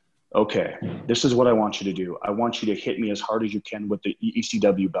 okay, this is what I want you to do. I want you to hit me as hard as you can with the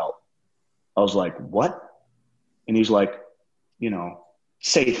ECW belt. I was like, what? And he's like,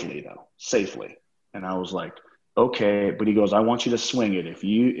 safely. And I was like, okay. But he goes, I want you to swing it.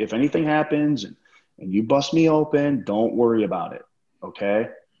 If anything happens and you bust me open, don't worry about it. Okay?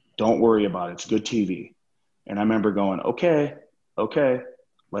 Don't worry about it. It's good TV. And I remember going, okay,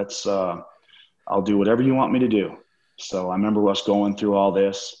 let's, I'll do whatever you want me to do. So I remember us going through all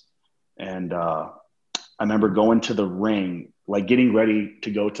this, and I I remember going to the ring, like getting ready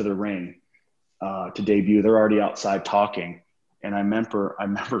to go to the ring to debut. They're already outside talking. And I remember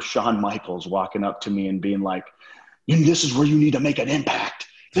Shawn Michaels walking up to me and being like, this is where you need to make an impact.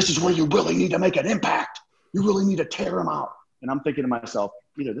 This is where you really need to make an impact. You really need to tear him out. And I'm thinking to myself,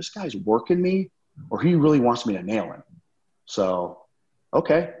 either this guy's working me or he really wants me to nail him. So,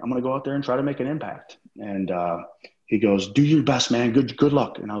 okay, I'm going to go out there and try to make an impact. And he goes, do your best, man. Good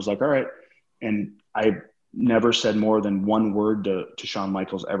luck. And I was like, all right. And I never said more than one word to Shawn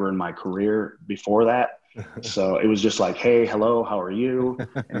Michaels ever in my career before that. So it was just like, hey, hello, how are you?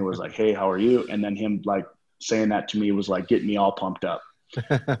 And it was like, hey, how are you? And then him like saying that to me was like getting me all pumped up.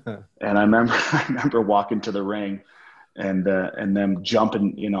 And I remember walking to the ring and them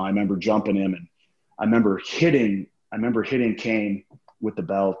jumping, I remember jumping him, and I remember hitting Kane with the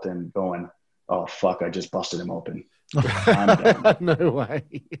belt and going, oh fuck, I just busted him open. I'm done. No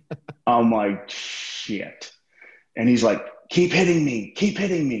way. I'm like, shit. And he's like, keep hitting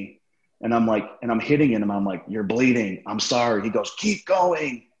me. And I'm like, and I'm hitting him. I'm like, you're bleeding. I'm sorry. He goes, keep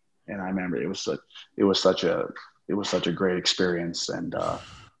going. And I remember it was such a great experience. And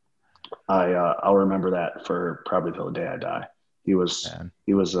I'll remember that for probably till the day I die. He was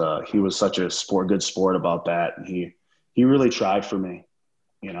such a good sport about that. And he really tried for me.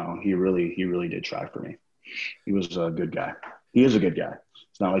 He really did try for me. He was a good guy. He is a good guy.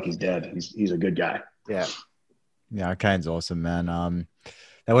 It's not like he's dead. He's a good guy. Yeah. Yeah. Kane's awesome, man.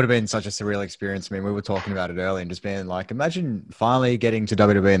 That would have been such a surreal experience. I mean, we were talking about it earlier and just being like, imagine finally getting to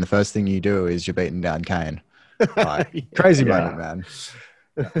WWE and the first thing you do is you're beating down Kane. Like, crazy moment, man.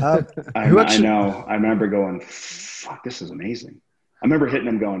 I know. I remember going, fuck, this is amazing. I remember hitting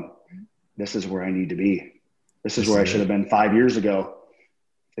him going, this is where I need to be. This is where I should have been 5 years ago.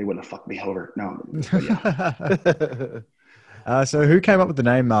 They wouldn't have fucked me over. No. Yeah. So who came up with the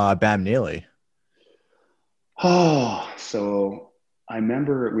name Bam Neely? Oh, so I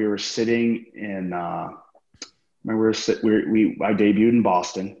remember we were sitting in, I debuted in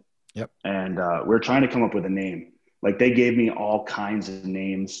Boston. Yep. And we were trying to come up with a name. Like they gave me all kinds of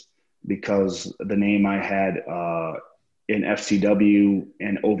names because the name I had in FCW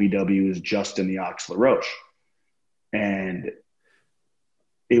and OVW is Justin the Ox LaRoche. And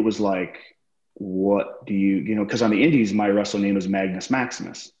it was like, what do because on the indies, my wrestling name was Magnus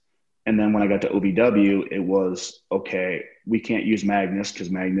Maximus. And then when I got to OVW, it was, okay, we can't use Magnus because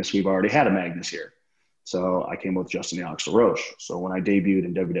Magnus, we've already had a Magnus here. So I came up with Justin the Ox LaRoche. So when I debuted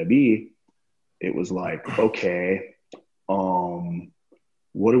in WWE, it was like, okay,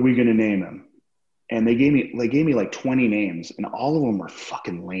 what are we going to name him? And they gave me like 20 names and all of them were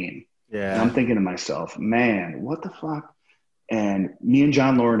fucking lame. Yeah. And I'm thinking to myself, man, what the fuck? And me and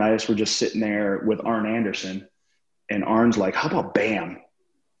John Laurinaitis were just sitting there with Arn Anderson, and Arn's like, how about Bam?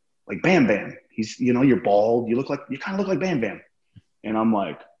 Like Bam Bam. He's, you're bald. You kind of look like Bam Bam. And I'm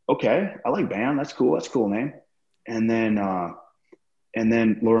like, okay, I like Bam. That's cool. That's a cool name. And then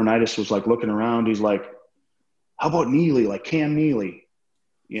Laurinaitis was like looking around. He's like, how about Neely? Like Cam Neely,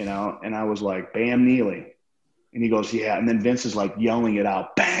 And I was like, Bam Neely. And he goes, yeah. And then Vince is like yelling it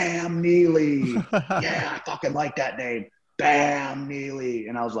out, Bam Neely. Yeah, I fucking like that name. Bam Neely.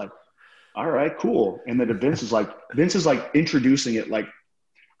 And I was like, all right, cool. And then Vince is like introducing it like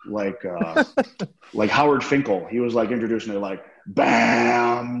Howard Finkel. He was like introducing it like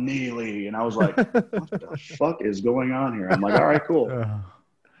Bam Neely. And I was like, what the fuck is going on here? I'm like, all right, cool.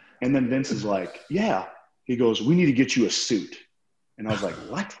 And then Vince is like, yeah. He goes, we need to get you a suit. And I was like,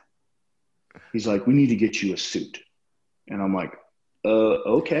 what? He's like, we need to get you a suit. And I'm like,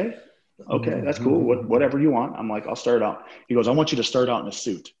 okay, that's cool. Whatever you want. I'm like, I'll start out. He goes, I want you to start out in a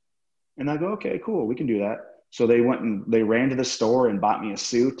suit. And I go, okay, cool. We can do that. So they went and they ran to the store and bought me a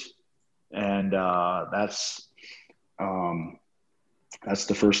suit. And that's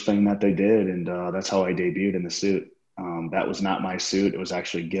the first thing that they did. And that's how I debuted in the suit. That was not my suit. It was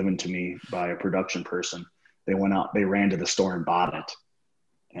actually given to me by a production person. They went out, they ran to the store and bought it.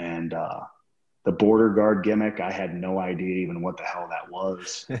 And the border guard gimmick, I had no idea even what the hell that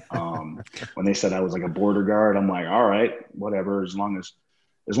was. When they said I was like a border guard, I'm like, all right, whatever. As long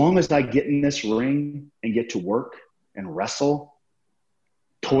as I get in this ring and get to work and wrestle,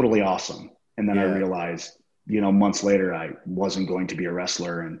 totally awesome. And then I realized, months later, I wasn't going to be a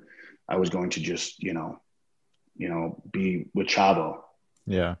wrestler and I was going to just, be with Chavo.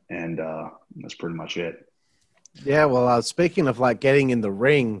 Yeah. And that's pretty much it. Yeah. Well, speaking of like getting in the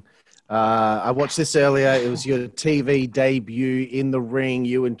ring, I watched this earlier. It was your TV debut in the ring,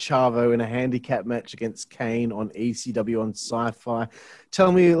 you and Chavo in a handicap match against Kane on ECW on Sci-Fi.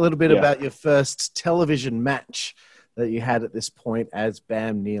 Tell me a little bit about your first television match that you had at this point as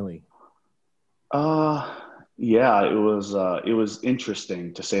Bam Neely. Yeah, it was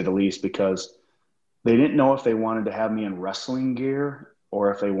interesting to say the least because they didn't know if they wanted to have me in wrestling gear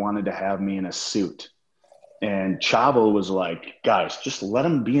or if they wanted to have me in a suit. And Chavo was like, guys, just let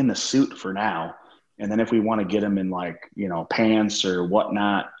him be in the suit for now. And then if we want to get him in like, pants or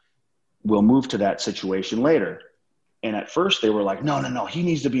whatnot, we'll move to that situation later. And at first they were like, no, he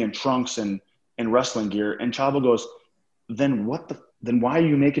needs to be in trunks and wrestling gear. And Chavo goes, then why are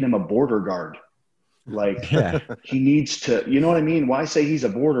you making him a border guard? Like Yeah. he needs to, you know what I mean? Why say he's a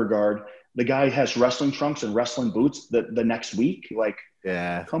border guard? The guy has wrestling trunks and wrestling boots the next week. Like,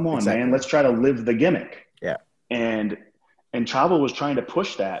 Yeah. come on, exactly. man, let's try to live the gimmick. Yeah. And Chavo was trying to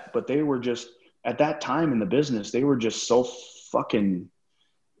push that, but they were just at that time in the business, they were just so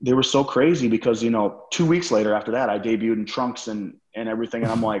they were so crazy because, 2 weeks later after that, I debuted in trunks and everything.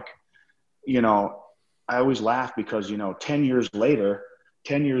 And I'm like, I always laugh because, 10 years later,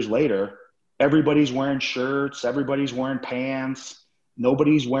 everybody's wearing shirts, everybody's wearing pants.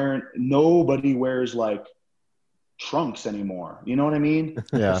 Nobody wears like trunks anymore. You know what I mean?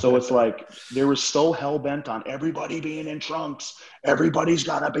 Yeah. So it's like they were so hell bent on everybody being in trunks. Everybody's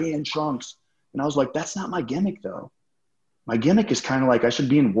got to be in trunks. And I was like, that's not my gimmick though. My gimmick is kind of like I should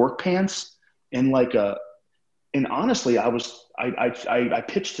be in work pants and and honestly, I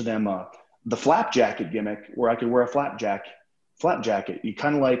pitched to them the flap jacket gimmick where I could wear a flap jacket. You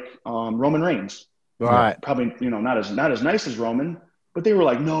kind of like Roman Reigns. Right. Probably, not as nice as Roman, but they were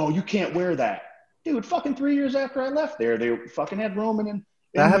like, no, you can't wear that. Dude, fucking 3 years after I left there, they fucking had Roman and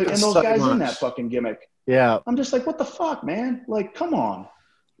those so guys much. in that fucking gimmick. Yeah. I'm just like, what the fuck, man? Like, come on.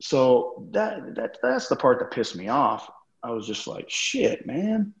 So that's the part that pissed me off. I was just like, shit,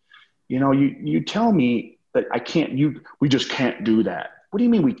 man. You tell me that I can't. We just can't do that. What do you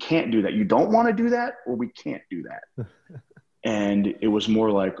mean we can't do that? You don't want to do that, or we can't do that? And it was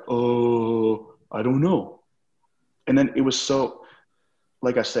more like, oh, I don't know. And then it was so,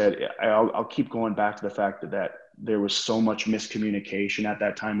 like I said, I'll keep going back to the fact that there was so much miscommunication at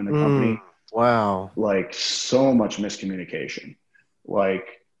that time in the company. Wow. Like so much miscommunication. Like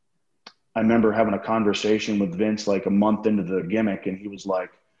I remember having a conversation with Vince like a month into the gimmick, and he was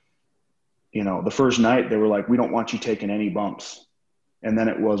like, the first night they were like, we don't want you taking any bumps. And then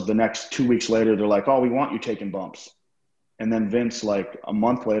it was the next 2 weeks later, they're like, oh, we want you taking bumps. And then Vince, like a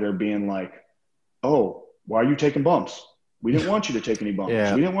month later, being like, oh, why are you taking bumps? We didn't want you to take any bumps.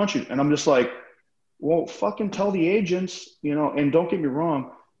 Yeah. We didn't want you. And I'm just like, well, fucking tell the agents, and don't get me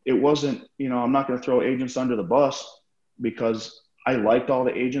wrong. It wasn't, I'm not going to throw agents under the bus because I liked all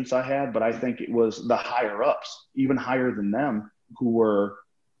the agents I had, but I think it was the higher ups, even higher than them, who were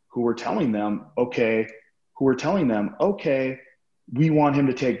telling them, okay, we want him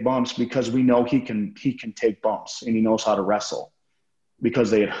to take bumps because we know he can take bumps and he knows how to wrestle,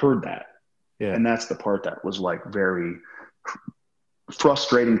 because they had heard that. Yeah. And that's the part that was like very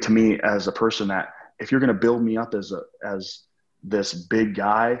frustrating to me as a person, that if you're going to build me up as this big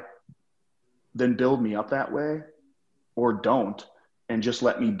guy, then build me up that way, or don't, and just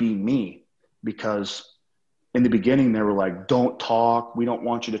let me be me. Because in the beginning they were like, don't talk. We don't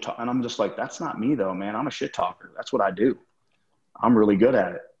want you to talk. And I'm just like, that's not me though, man. I'm a shit talker. That's what I do. I'm really good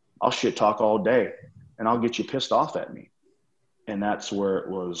at it. I'll shit talk all day and I'll get you pissed off at me. And that's where it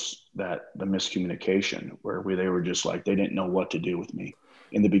was the miscommunication, where they were just like, they didn't know what to do with me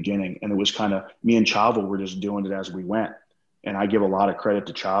in the beginning. And it was kind of, me and Chavo were just doing it as we went. And I give a lot of credit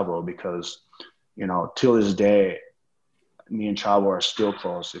to Chavo because, till this day, me and Chavo are still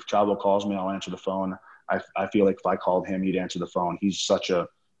close. If Chavo calls me, I'll answer the phone. I feel like if I called him, he'd answer the phone. He's such an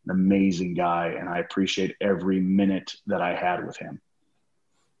amazing guy, and I appreciate every minute that I had with him.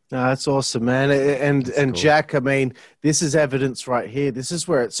 No, that's awesome, man. And cool. Jack, I mean, this is evidence right here. This is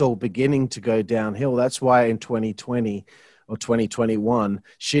where it's all beginning to go downhill. That's why in 2020 or 2021,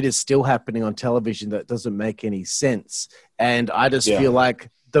 shit is still happening on television that doesn't make any sense. And I just feel like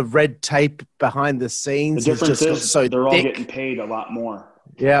the red tape behind the scenes The difference is is so they're all thick. getting paid a lot more.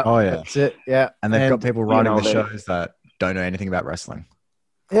 Yeah. Oh, yeah. That's it. Yeah. And they've got people writing the they- shows that don't know anything about wrestling.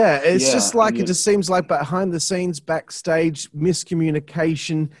 Yeah, it's Yeah, just like yeah. it just seems like behind the scenes, backstage,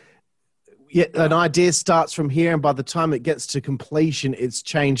 miscommunication. Yet an idea starts from here, and by the time it gets to completion, it's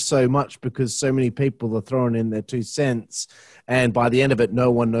changed so much because so many people are throwing in their 2 cents, and by the end of it,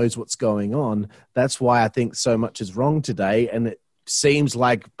 no one knows what's going on. That's why I think so much is wrong today, and it seems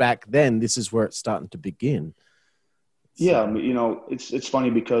like back then this is where it's starting to begin. Yeah, it's funny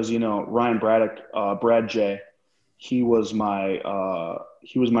because Ryan Braddock, Brad J, he was my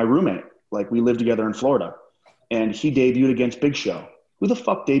roommate. Like, we lived together in Florida, and he debuted against Big Show. Who the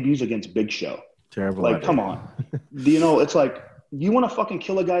fuck debuts against Big Show? Terrible. Like, idea. come on. It's like you want to fucking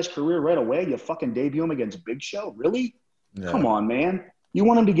kill a guy's career right away? You fucking debut him against Big Show? Really? Yeah. Come on, man. You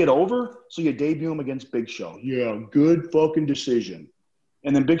want him to get over, so you debut him against Big Show. Yeah, good fucking decision.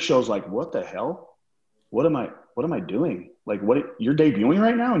 And then Big Show's like, what the hell? What am I doing? Like, what? You're debuting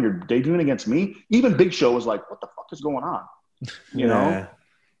right now, and you're debuting against me? Even Big Show was like, what the fuck is going on? You know?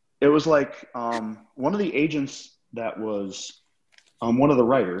 It was like one of the agents that was one of the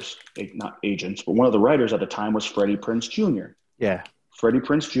writers, not agents, but one of the writers at the time was Freddie Prinze Jr. Yeah. Freddie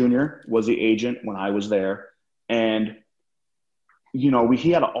Prinze Jr. was the agent when I was there. And, you know,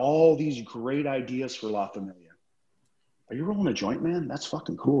 he had all these great ideas for La Familia. Are you rolling a joint, man? That's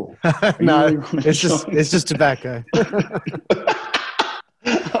fucking cool. No, it's just tobacco.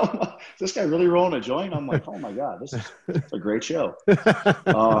 Is this guy really rolling a joint? I'm like, oh my God, this is a great show.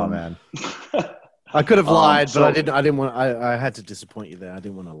 Oh man. I could have lied, but I didn't want. I had to disappoint you there. I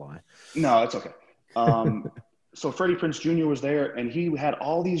didn't want to lie. No, it's okay. So Freddie Prinze Jr. was there, and he had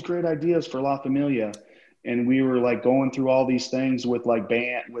all these great ideas for La Familia, and we were like going through all these things with like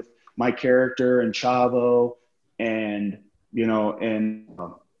with my character and Chavo, and you know,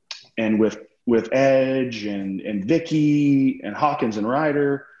 and with Edge and Vicky and Hawkins and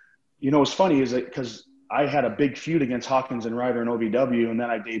Ryder. You know, what's funny is that because I had a big feud against Hawkins and Ryder in OVW, and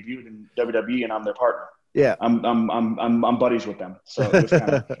then I debuted in WWE, and I'm their partner. Yeah, I'm buddies with them, so it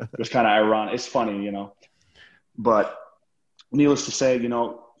was kind of ironic. It's funny, you know. But needless to say, you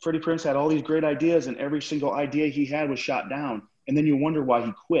know, Freddie Prinze had all these great ideas, and every single idea he had was shot down. And then you wonder why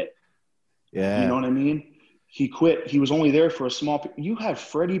he quit. Yeah, you know what I mean? He quit. He was only there for a small. You have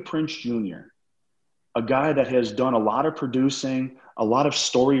Freddie Prinze Jr., a guy that has done a lot of producing, a lot of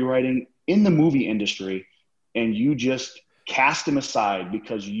story writing in the movie industry, and you just cast him aside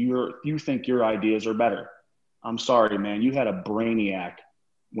because you think your ideas are better. I'm sorry, man. You had a brainiac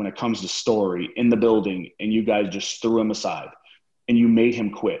when it comes to story in the building, and you guys just threw him aside, and you made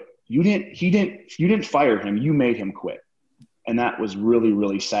him quit. You didn't fire him. You made him quit, and that was really,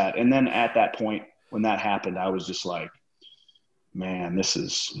 really sad. And then at that point, when that happened, I was just like, man, this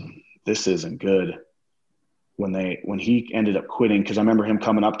isn't good. When he ended up quitting, because I remember him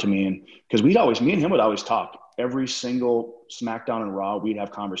coming up to me, and because me and him would always talk every single SmackDown and Raw. We'd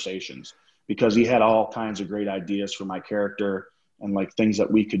have conversations because he had all kinds of great ideas for my character and like things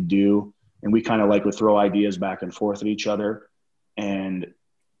that we could do, and we kind of like would throw ideas back and forth at each other. And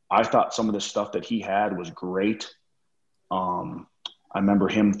I thought some of the stuff that he had was great. I remember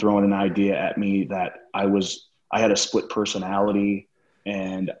him throwing an idea at me that I had a split personality,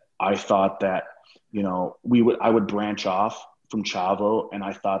 and I thought that, you know, I would branch off from Chavo, and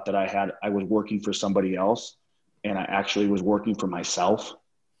I thought that I was working for somebody else, and I actually was working for myself.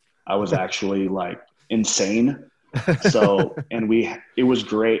 I was actually like insane. So, and it was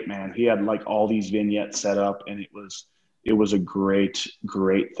great, man. He had like all these vignettes set up, and it was a great,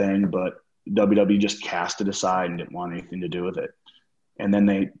 great thing, but WWE just cast it aside and didn't want anything to do with it. And then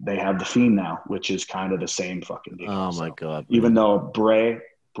they have The Fiend now, which is kind of the same fucking deal. Oh my God. Man. Even though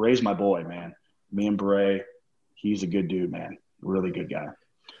Bray's my boy, man. Me and Bray, he's a good dude, man. Really good guy.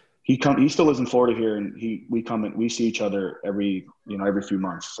 He still lives in Florida here, and we see each other every few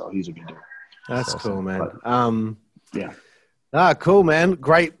months. So he's a good dude. That's cool, man. But, yeah. Cool, man.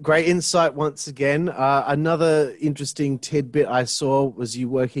 Great insight once again. Another interesting tidbit I saw was you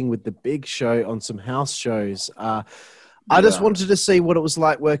working with the Big Show on some house shows. I just wanted to see what it was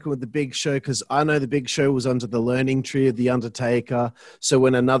like working with the Big Show, because I know the Big Show was under the learning tree of The Undertaker. So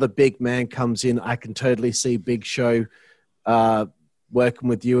when another big man comes in, I can totally see Big Show working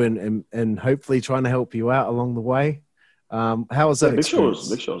with you and hopefully trying to help you out along the way. How was that experience?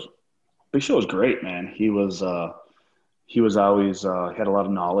 Big Show was great, man. He was always had a lot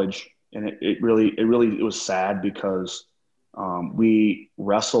of knowledge, and it was sad because we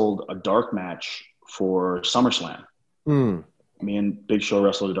wrestled a dark match for SummerSlam. Me and Big Show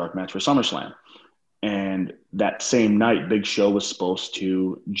wrestled a dark match for SummerSlam, and that same night, Big Show was supposed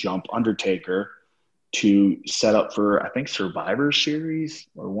to jump Undertaker to set up for, I think, Survivor Series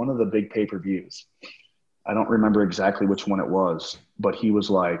or one of the big pay-per-views. I don't remember exactly which one it was, but he was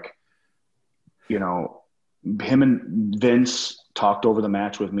like, you know, him and Vince talked over the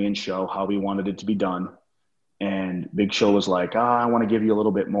match with me and Show, how we wanted it to be done. And Big Show was like, I want to give you a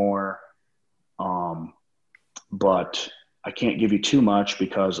little bit more, but I can't give you too much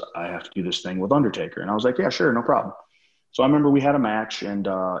because I have to do this thing with Undertaker. And I was like, yeah, sure, no problem. So I remember we had a match, and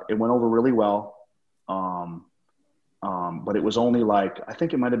it went over really well. But it was only like, I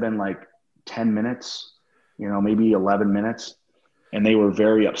think it might have been like 10 minutes, you know, maybe 11 minutes. And they were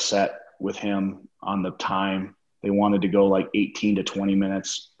very upset with him on the time. They wanted to go like 18 to 20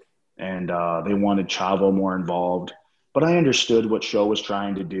 minutes, and they wanted Chavo more involved. but I understood what Show was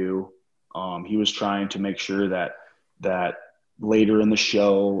trying to do. He was trying to make sure that later in the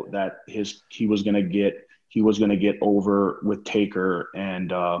show that he was going to get over with Taker, and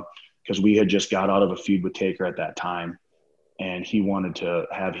because we had just got out of a feud with Taker at that time, and he wanted to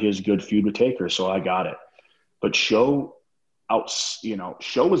have his good feud with Taker, so I got it. But Show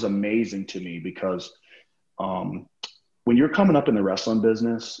was amazing to me because when you're coming up in the wrestling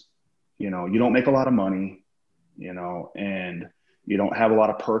business, you don't make a lot of money, and you don't have a lot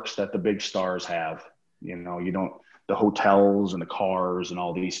of perks that the big stars have. You don't the hotels and the cars and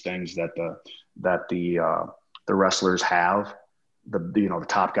all these things that the wrestlers have, the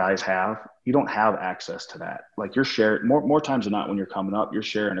top guys have. You don't have access to that. Like you're sharing more times than not when you're coming up, you're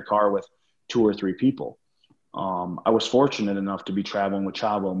sharing a car with 2 or 3 people. I was fortunate enough to be traveling with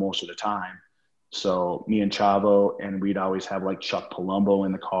Chavo most of the time. So me and Chavo, and we'd always have like Chuck Palumbo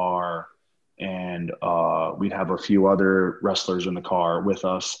in the car, and we'd have a few other wrestlers in the car with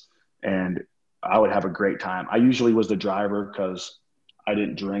us, and I would have a great time. I usually was the driver because I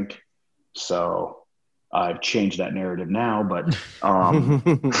didn't drink, so I've changed that narrative now. But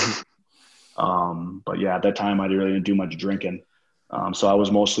but yeah, at that time I really didn't do much drinking, so I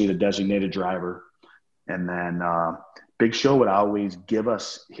was mostly the designated driver. And then Big Show would always give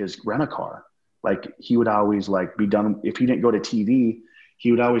us his rent-a-car. Like he would always be done. If he didn't go to TV,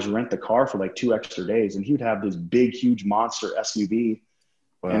 he would always rent the car for 2 extra days, and he would have this big, huge monster SUV.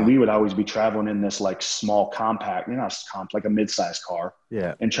 Wow. And we would always be traveling in this small compact, like a mid-sized car.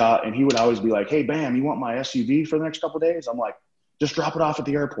 Yeah. And he would always be like, "Hey, Bam, you want my SUV for the next couple of days?" I'm like, "Just drop it off at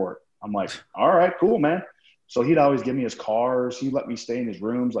the airport." I'm like, "All right, cool, man." So he'd always give me his cars. He'd let me stay in his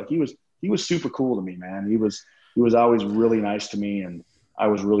rooms. Like he was super cool to me, man. He was always really nice to me, and I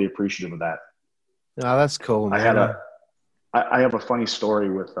was really appreciative of that. Oh, that's cool, man. I have a funny story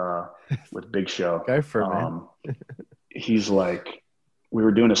with Big Show. Go for it, man. He's like, we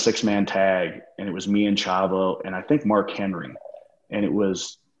were doing a 6-man tag, and it was me and Chavo, and I think Mark Henry, and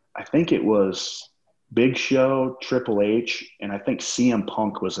I think it was Big Show, Triple H, and I think CM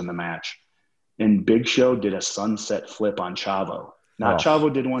Punk was in the match, and Big Show did a sunset flip on Chavo. Now,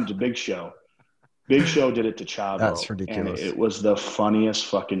 Chavo did one to Big Show. Big Show did it to Chavo. That's ridiculous. And it was the funniest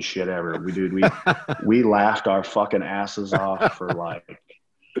fucking shit ever. We laughed our fucking asses off for an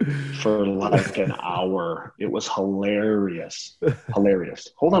hour. It was hilarious. Hilarious.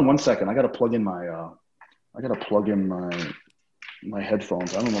 Hold on one second. I got to plug in my my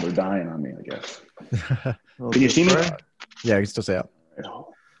headphones. I don't know, they're dying on me, I guess. Can you see me? Yeah, I can still say it.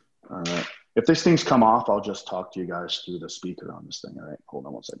 All right. If these things come off, I'll just talk to you guys through the speaker on this thing. All right. Hold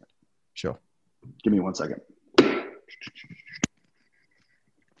on one second. Sure. Give me 1 second. Do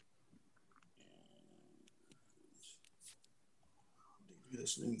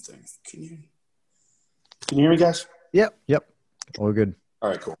this Zoom thing. Can you hear me, guys? Yep. All good. All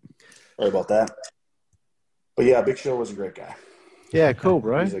right, cool. Sorry about that. But yeah, Big Show was a great guy. Yeah, cool,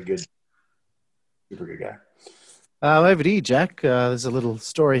 bro. He's a super good guy. Over to you, Jack. There's a little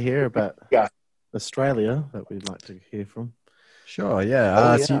story here about Australia that we'd like to hear from. Sure,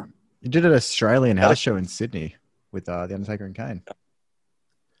 yeah. So you did an Australian house show in Sydney with The Undertaker and Kane.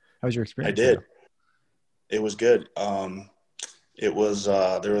 How was your experience? I did. It was good. It was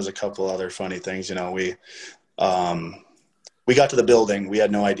there was a couple other funny things. We got to the building. We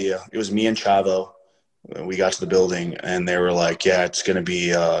had no idea. It was me and Chavo. We got to the building, and they were like, "Yeah, it's going to be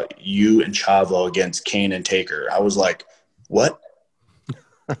you and Chavo against Kane and Taker." I was like, "What?"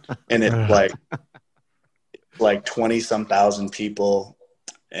 And it like 20-some thousand people,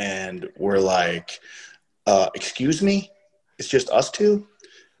 and we're like, "Excuse me, it's just us two?"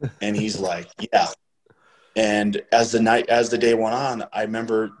 And he's like, "Yeah." And as the day went on, I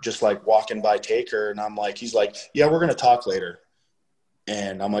remember just walking by Taker, and I'm like, he's like, "Yeah, we're going to talk later."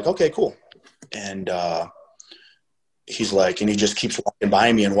 And I'm like, "Okay, cool." And he's like, and he just keeps walking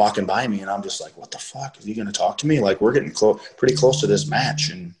by me, and I'm just like, "What the fuck? Is he going to talk to me? We're getting pretty close to this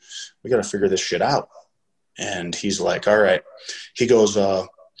match, and we got to figure this shit out." And he's like, "All right." He goes, "We'll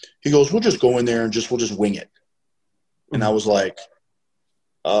just go in there and we'll just wing it." And I was like,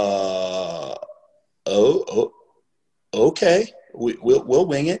 okay, we'll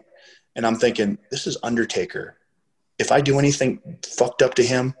wing it. And I'm thinking, this is Undertaker. If I do anything fucked up to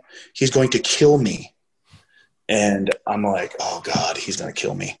him, he's going to kill me. And I'm like, oh God, he's going to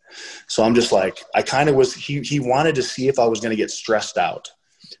kill me. So I'm just like, I kind of was, he wanted to see if I was going to get stressed out,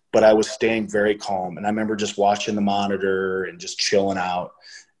 but I was staying very calm. And I remember just watching the monitor and just chilling out.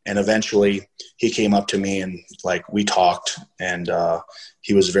 And eventually he came up to me and we talked, and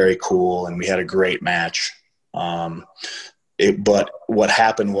he was very cool, and we had a great match. But what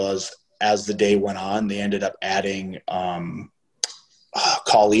happened was, as the day went on, they ended up adding Khali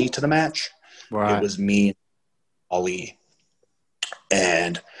to the match. Right. It was me and Ali.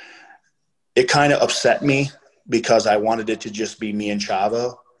 And it kind of upset me because I wanted it to just be me and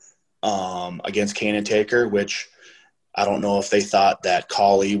Chavo against Kane and Taker, which I don't know if they thought that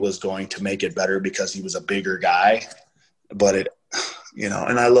Khali was going to make it better because he was a bigger guy. But it, you know,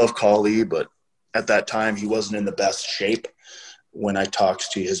 and I love Khali, but at that time he wasn't in the best shape. When I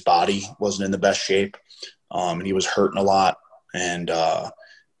talked to his body, wasn't in the best shape. And he was hurting a lot. And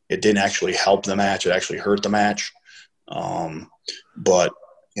it didn't actually help the match. It actually hurt the match. But,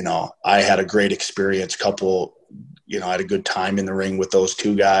 you know, I had a great experience. I had a good time in the ring with those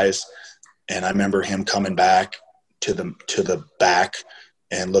two guys. And I remember him coming back to the back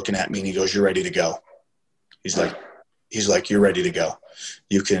and looking at me, and he goes, "You're ready to go." He's like, "You're ready to go.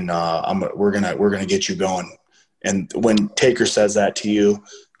 You can, we're going to get you going." And when Taker says that to you,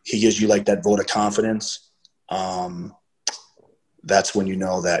 he gives you like that vote of confidence. That's when you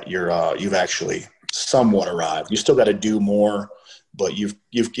know that you've actually somewhat arrived. You still got to do more, but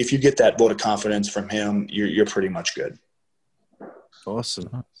if you get that vote of confidence from him, you're pretty much good.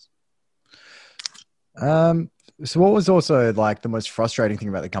 Awesome. So what was also like the most frustrating thing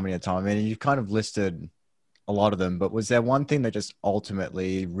about the company at the time? I mean, you kind of listed a lot of them, but was there one thing that just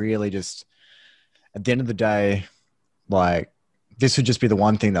ultimately really just at the end of the day, like this would just be the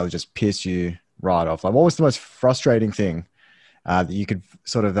one thing that would just piss you right off? Like what was the most frustrating thing that you could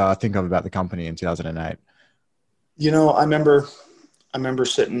sort of think of about the company in 2008? You know, I remember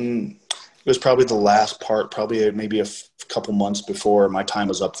sitting, it was probably the last part, probably maybe a couple months before my time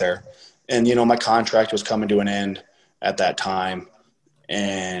was up there. And, you know, my contract was coming to an end at that time.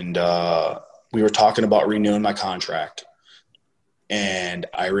 And we were talking about renewing my contract. And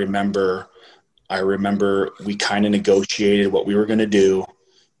I remember we kind of negotiated what we were going to do.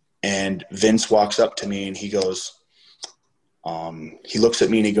 And Vince walks up to me and he goes, he looks at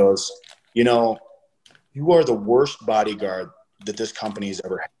me and he goes, "You know, you are the worst bodyguard that this company's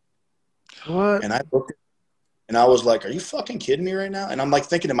ever had." What? And I looked and I was like, "Are you fucking kidding me right now?" And I'm like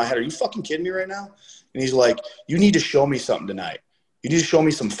thinking in my head, "Are you fucking kidding me right now?" And he's like, "You need to show me something tonight. You need to show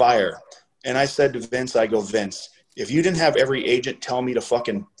me some fire." And I said to Vince, I go, "Vince, if you didn't have every agent tell me to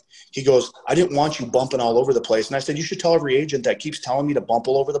fucking," he goes, "I didn't want you bumping all over the place." And I said, "You should tell every agent that keeps telling me to bump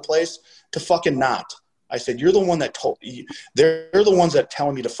all over the place to fucking not." I said, "You're the one that they're the ones that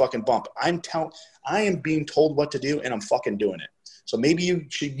telling me to fucking bump. I am being told what to do and I'm fucking doing it. So maybe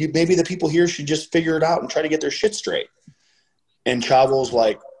maybe the people here should just figure it out and try to get their shit straight." And Chavo's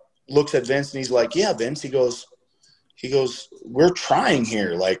like, looks at Vince and he's like, "Yeah, Vince." He goes, "We're trying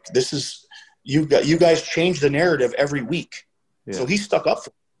here. Like this is, you guys change the narrative every week." Yeah. So he stuck up for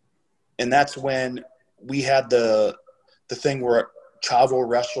it. And that's when we had the thing where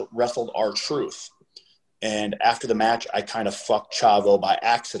Chavo wrestled R-Truth. And after the match, I kind of fucked Chavo by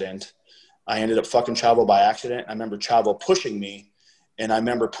accident. I ended up fucking Chavo by accident. I remember Chavo pushing me, and I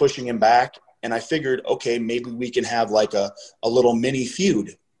remember pushing him back. And I figured, okay, maybe we can have like a little mini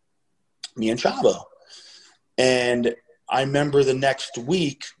feud, me and Chavo. And I remember the next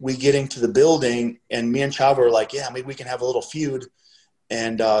week we getting to the building, and me and Chavo are like, "Yeah, maybe we can have a little feud,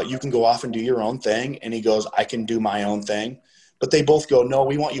 and you can go off and do your own thing." And he goes, "I can do my own thing." But they both go, "No,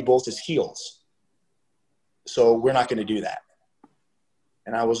 we want you both as heels. So we're not going to do that."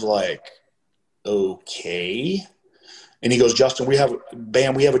 And I was like, "Okay." And he goes, "Justin, we have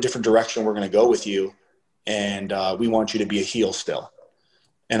a different direction we're going to go with you. And we want you to be a heel still."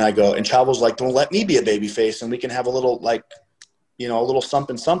 And I go, and Chavo's like, "Don't let me be a baby face and we can have a little like, you know, a little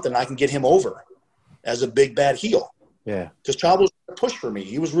something. And I can get him over as a big bad heel." Yeah. Because Chavo's trying to push for me.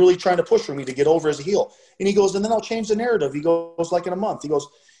 He was really trying to push for me to get over as a heel. And he goes, "And then I'll change the narrative." He goes, "Like in a month." He goes,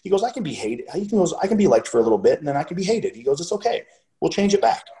 "I can be hated." He goes, "I can be liked for a little bit and then I can be hated." He goes, "It's okay. We'll change it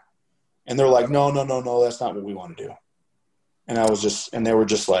back." And they're like, no, that's not what we want to do. And they were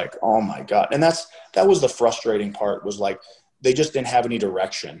just like, oh my God. And that was the frustrating part, was like, they just didn't have any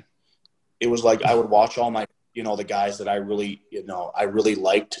direction. It was like, I would watch all my, you know, the guys that I really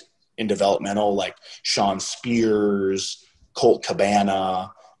liked in developmental, like Sean Spears, Colt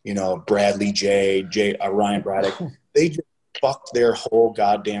Cabana, you know, Bradley Ryan Braddock. They just fucked their whole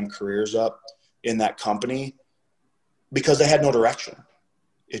goddamn careers up in that company because they had no direction.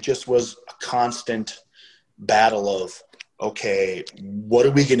 It just was a constant battle of, okay, what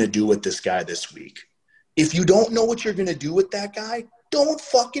are we going to do with this guy this week? If you don't know what you're going to do with that guy, don't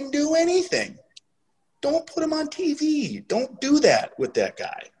fucking do anything. Don't put him on TV. Don't do that with that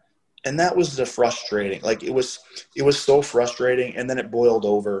guy. And that was the frustrating. Like it was so frustrating. And then it boiled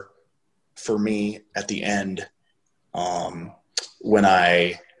over for me at the end when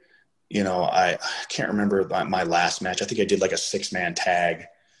I I can't remember my last match. I think I did like a 6-man tag.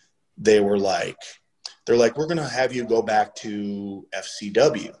 They're like, we're going to have you go back to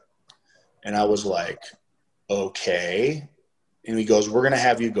FCW. And I was like, okay. And he goes, we're going to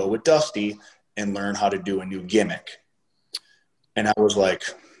have you go with Dusty and learn how to do a new gimmick. And I was like,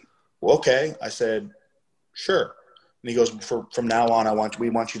 well, okay. I said, sure. And he goes, from now on, we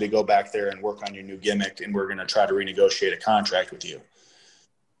want you to go back there and work on your new gimmick, and we're going to try to renegotiate a contract with you.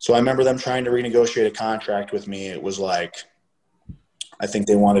 So I remember them trying to renegotiate a contract with me. It was like, I think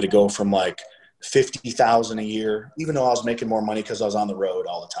they wanted to go from like $50,000 a year, even though I was making more money because I was on the road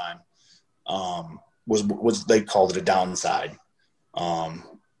all the time. They called it a downside.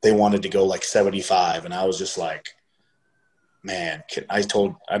 They wanted to go like 75, and I was just like, man, I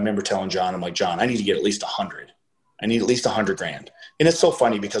remember telling John, I'm like, John, I need to get at least 100. I need at least $100,000. And it's so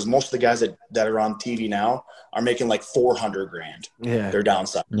funny because most of the guys that are on TV now are making like $400,000. Yeah. Their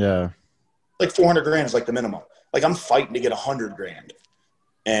downside. Yeah. Like $400,000 is like the minimum. Like I'm fighting to get $100,000.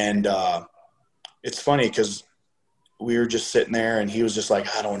 And it's funny because we were just sitting there and he was just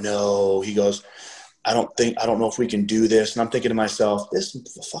like, I don't know. He goes, I don't know if we can do this. And I'm thinking to myself, this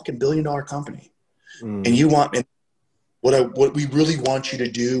is a fucking $1 billion company. And what we really want you to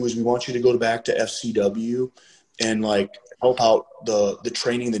do is we want you to go back to FCW and like help out the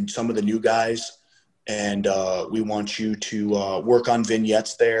training, some of the new guys. And we want you to work on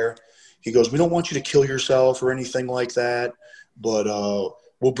vignettes there. He goes, we don't want you to kill yourself or anything like that, but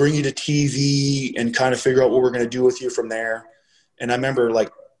we'll bring you to TV and kind of figure out what we're going to do with you from there. And I remember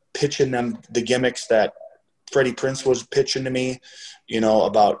like pitching them the gimmicks that Freddie Prinze was pitching to me,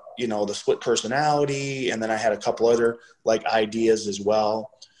 about, the split personality. And then I had a couple other like ideas as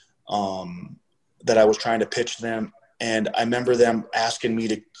well that I was trying to pitch them. And I remember them asking me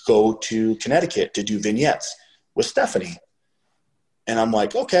to go to Connecticut to do vignettes with Stephanie. And I'm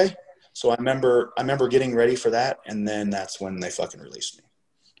like, okay. So I remember getting ready for that. And then that's when they fucking released me.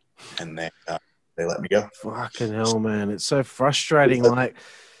 And they let me go. Fucking hell, man. It's so frustrating. Like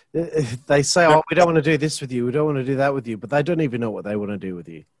they say, oh, we don't want to do this with you. We don't want to do that with you. But they don't even know what they want to do with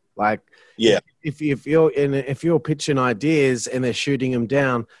you. Like, yeah, if you're pitching ideas and they're shooting them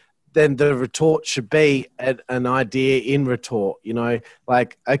down, then the retort should be an idea in retort,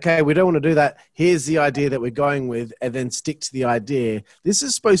 like, okay, we don't want to do that. Here's the idea that we're going with, and then stick to the idea. This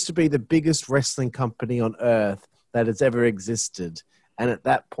is supposed to be the biggest wrestling company on earth that has ever existed. And at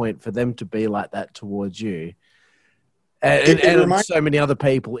that point, for them to be like that towards you and so many other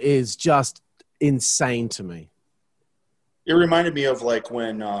people is just insane to me. It reminded me of like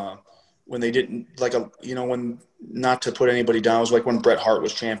when they didn't like when, not to put anybody down, it was like when Bret Hart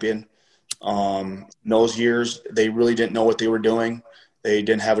was champion. In those years, they really didn't know what they were doing. They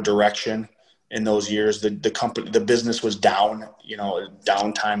didn't have a direction in those years. The company, the business was down,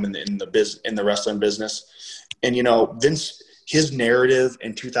 downtime in the wrestling business. And, Vince, his narrative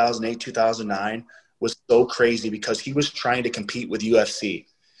in 2008, 2009 was so crazy because he was trying to compete with UFC.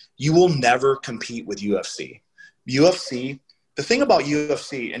 You will never compete with UFC. UFC, the thing about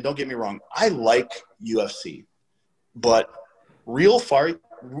UFC, and don't get me wrong, I like UFC, but real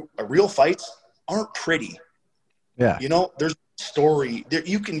fights aren't pretty. Yeah. There's story there.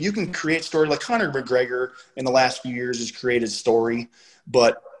 You can create story like Conor McGregor in the last few years has created story,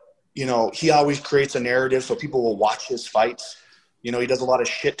 but he always creates a narrative so people will watch his fights. He does a lot of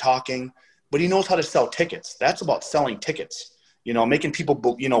shit talking, but he knows how to sell tickets. That's about selling tickets, making people,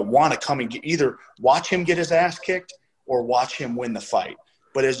 want to come and either watch him get his ass kicked or watch him win the fight.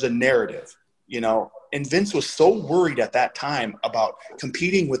 But as a narrative, and Vince was so worried at that time about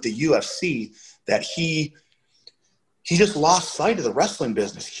competing with the UFC that he just lost sight of the wrestling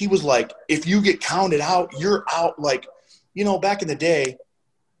business. He was like, if you get counted out, you're out. Like, back in the day,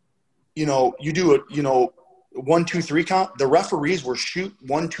 you do a, 1, 2, 3 count. The referees were shoot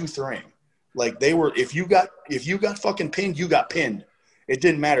 1, 2, 3. Like they were, if you got fucking pinned, you got pinned. It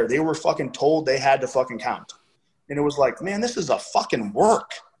didn't matter. They were fucking told they had to fucking count. And it was like, man, this is a fucking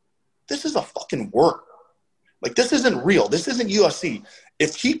work. This is a fucking work. Like, this isn't real. This isn't UFC.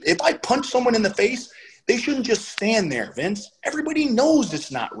 If I punch someone in the face, they shouldn't just stand there, Vince. Everybody knows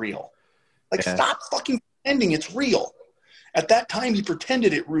it's not real. Like, Stop fucking pretending it's real. At that time, he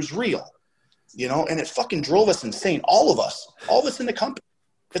pretended it was real, and it fucking drove us insane. All of us in the company.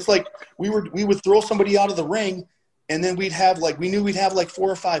 It's like we would throw somebody out of the ring, and then we knew we'd have like 4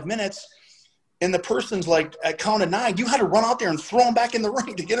 or 5 minutes. And the person's like, at count of 9, you had to run out there and throw him back in the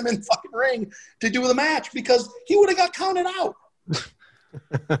ring to get him in the fucking ring to do the match because he would have got counted out.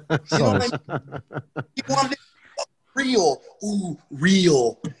 You know what I mean? He wanted it to be real. Ooh,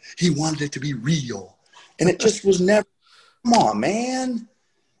 real. He wanted it to be real. And it just was never, come on, man.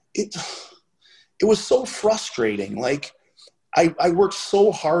 it was so frustrating. Like I worked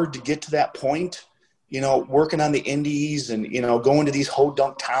so hard to get to that point, working on the indies and, going to these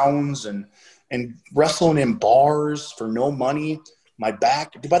ho-dunk towns and wrestling in bars for no money. My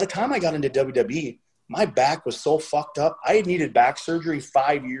back, by the time I got into WWE, my back was so fucked up. I had needed back surgery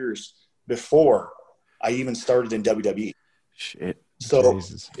 5 years before I even started in WWE. Shit. So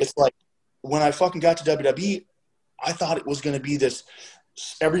Jesus. It's like when I fucking got to WWE, I thought it was going to be this,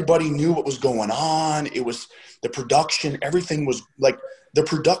 everybody knew what was going on. It was the production. Everything was like the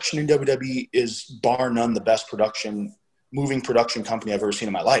production in WWE is bar none the best moving production company I've ever seen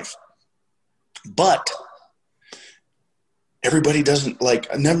in my life. But everybody doesn't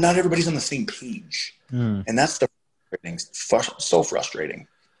not everybody's on the same page. And that's the frustrating, so frustrating.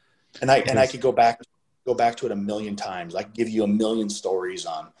 And I could go back to it a million times. I could give you a million stories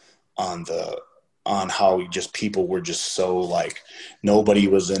on how just people were just so like nobody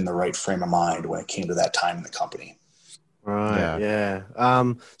was in the right frame of mind when it came to that time in the company. Right. Yeah.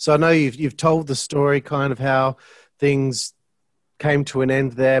 So I know you've told the story kind of how things came to an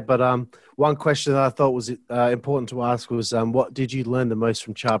end there, but one question that I thought was important to ask was what did you learn the most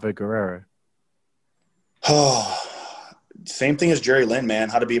from Chavo Guerrero? Oh, same thing as Jerry Lynn, man,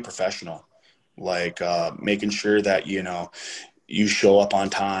 how to be a professional, like making sure that, you show up on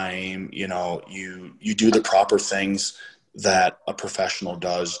time, you do the proper things that a professional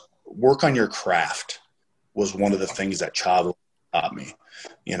does. Work on your craft was one of the things that Chavo taught me.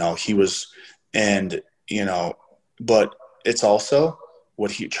 But it's also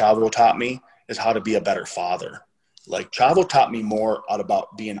what Chavo taught me is how to be a better father. Like Chavo taught me more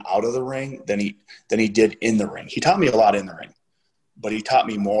about being out of the ring than he did in the ring. He taught me a lot in the ring, but he taught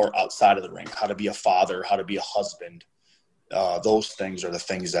me more outside of the ring, how to be a father, how to be a husband. Those things are the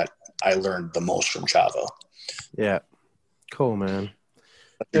things that I learned the most from Chavo. Yeah. Cool, man.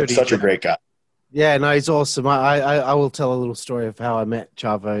 He's such a great guy. Yeah, no, he's awesome. I will tell a little story of how I met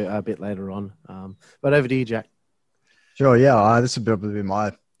Chavo a bit later on. But over to you, Jack. Sure, yeah. This will be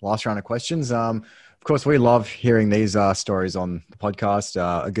my last round of questions. Of course, we love hearing these stories on the podcast.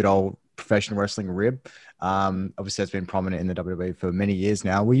 A good old professional wrestling rib. Obviously, it's been prominent in the WWE for many years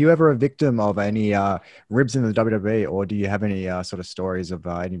now. Were you ever a victim of any ribs in the WWE, or do you have any sort of stories of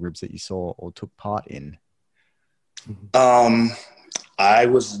any ribs that you saw or took part in? I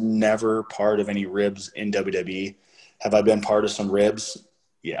was never part of any ribs in WWE. Have I been part of some ribs?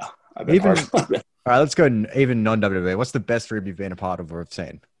 Yeah, I've been part of them. All right, let's go even non-WWE. What's the best rib you've been a part of or have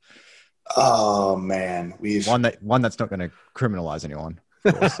seen? Oh man, one that's not going to criminalize anyone.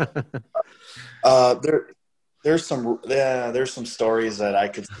 There's some stories that I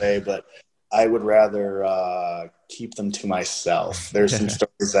could say, but I would rather keep them to myself. There's some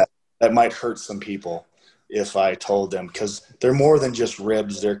stories that might hurt some people if I told them, because they're more than just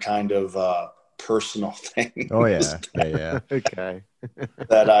ribs. They're kind of personal things. Oh yeah. Okay.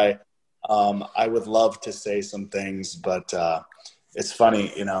 That I would love to say some things, but it's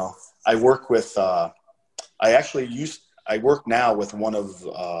funny, I work with I work now with one of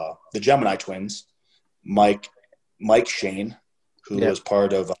the Gemini twins, Mike Shane, who was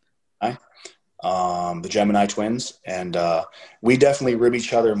part of the Gemini twins, and we definitely rib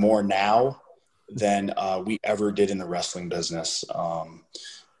each other more now than we ever did in the wrestling business.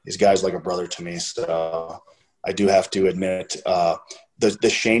 These guys like a brother to me, so I do have to admit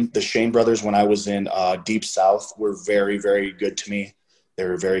the Shane brothers, when I was in Deep South, were very, very good to me. They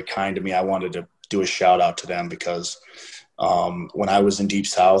were very kind to me. I wanted to do a shout out to them because when I was in Deep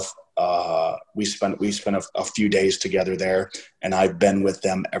South, we spent a few days together there, and I've been with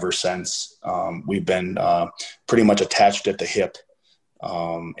them ever since. We've been pretty much attached at the hip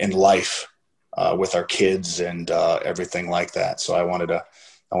in life with our kids and everything like that. So I wanted to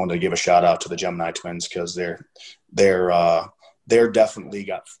give a shout out to the Gemini twins, because they're definitely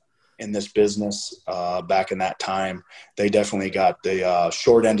got in this business back in that time. They definitely got the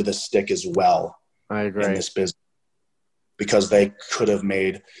short end of the stick as well. I agree. In this business, because they could have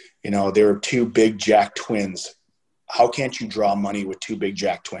made, they were two big Jack twins. How can't you draw money with two big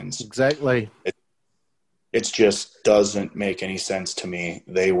Jack twins? Exactly. It just doesn't make any sense to me.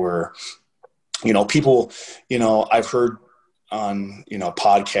 They were, people, I've heard on,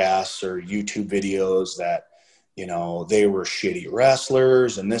 podcasts or YouTube videos that, they were shitty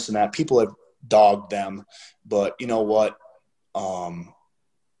wrestlers and this and that. People have dogged them, but you know what?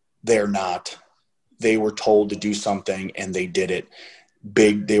 They're not. They were told to do something and they did it.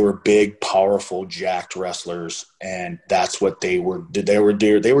 They were big, powerful, jacked wrestlers, and that's what they were. They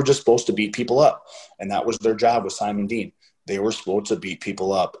were just supposed to beat people up, and that was their job with Simon Dean. They were supposed to beat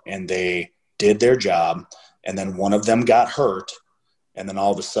people up, and they did their job. And then one of them got hurt, and then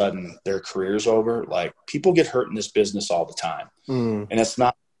all of a sudden their career's over. Like, people get hurt in this business all the time. And it's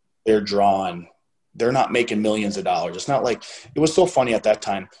not they're not making millions of dollars. It's not like – it was so funny at that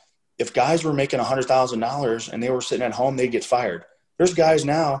time. If guys were making $100,000 and they were sitting at home, they'd get fired. There's guys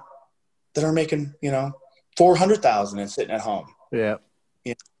now that are making, $400,000 and sitting at home. Yeah.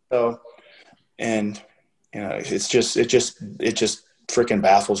 So, and it just freaking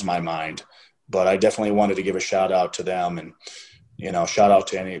baffles my mind. But I definitely wanted to give a shout out to them, and shout out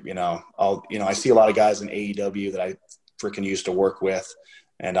to any, I see a lot of guys in AEW that I freaking used to work with,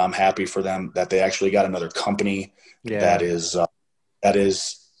 and I'm happy for them that they actually got another company that is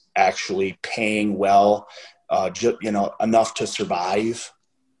actually paying well, enough to survive.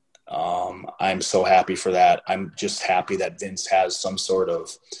 I'm so happy for that. I'm just happy that Vince has some sort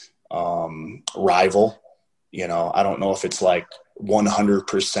of rival. I don't know if it's like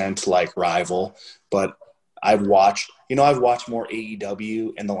 100% like rival, but I've watched more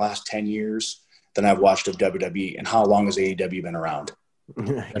AEW in the last 10 years than I've watched of WWE. And how long has AEW been around?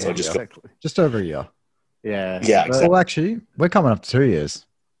 Just over a year. Yeah. Yeah. Exactly. Well, actually, we're coming up to 2 years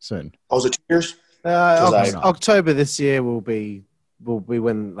soon. Oh, is it 2 years? October this year will be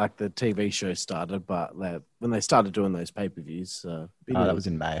when like the TV show started, but when they started doing those pay-per-views. That was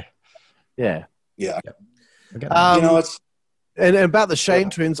in May. Yeah. Yeah. Yep. It's and about the Shane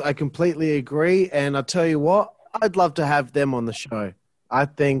twins, I completely agree. And I tell you what, I'd love to have them on the show. I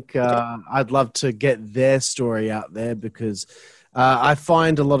think I'd love to get their story out there, because I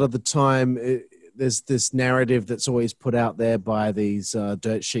find a lot of the time there's this narrative that's always put out there by these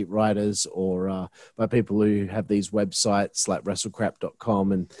dirt sheet writers or by people who have these websites like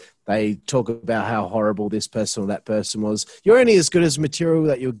wrestlecrap.com, and they talk about how horrible this person or that person was. You're only as good as material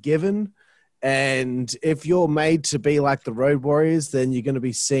that you're given. And if you're made to be like the Road Warriors, then you're going to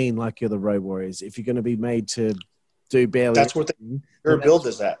be seen like you're the Road Warriors. If you're going to be made to do barely, that's what they were billed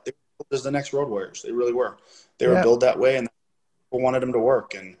as. That they were billed as the next Road Warriors. They really were. They were billed that way, and people wanted them to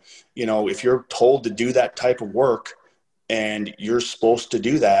work. And if you're told to do that type of work, and you're supposed to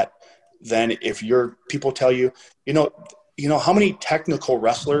do that, then if people tell you, how many technical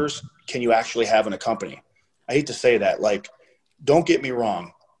wrestlers can you actually have in a company? I hate to say that. Like, don't get me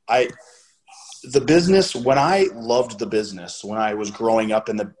wrong. The business, when I loved the business, when I was growing up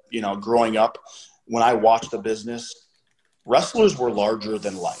when I watched the business, wrestlers were larger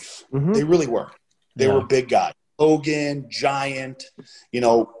than life. Mm-hmm. They really were. They were big guys. Hogan, Giant,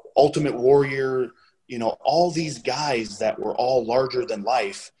 Ultimate Warrior, all these guys that were all larger than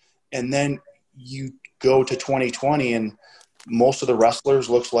life. And then you go to 2020 and most of the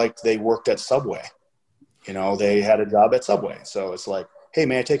wrestlers looks like they worked at Subway. They had a job at Subway. So it's like, hey,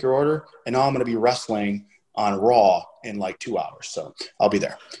 may I take your order? And now I'm going to be wrestling on Raw in like 2 hours. So I'll be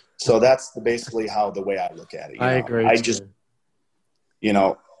there. So that's basically the way I look at it. I agree. I just,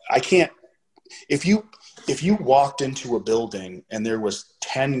 I can't – if you walked into a building and there was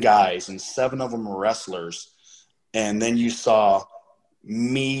 10 guys and 7 of them were wrestlers, and then you saw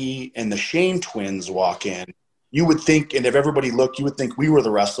me and the Shane twins walk in, you would think – and if everybody looked, you would think we were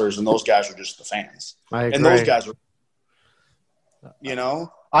the wrestlers and those guys were just the fans. I agree. And those guys are –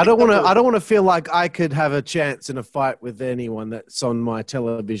 I don't want to feel like I could have a chance in a fight with anyone that's on my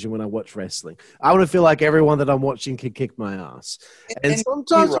television when I watch wrestling. I want to feel like everyone that I'm watching can kick my ass. And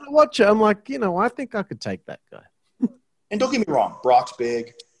sometimes when I watch it, I'm like, I think I could take that guy. And don't get me wrong, Brock's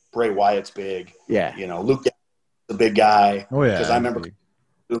big, Bray Wyatt's big. Yeah. Luke is a big guy. Oh yeah. Because I remember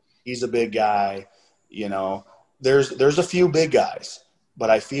he's a big guy. There's a few big guys, but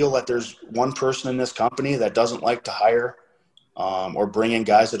I feel that there's one person in this company that doesn't like to hire or bring in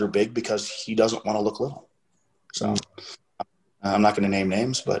guys that are big because he doesn't want to look little. So I'm not going to name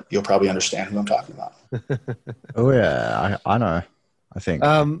names, but you'll probably understand who I'm talking about. Oh yeah, I know. I think.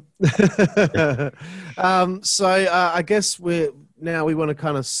 So I guess we want to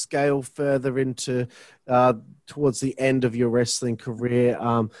kind of scale further into towards the end of your wrestling career.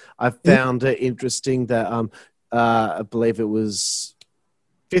 I found it interesting that I believe it was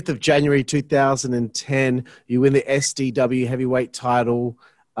 5th of January 2010, you win the SDW heavyweight title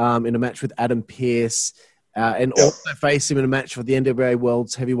in a match with Adam Pearce, and also face him in a match for the NWA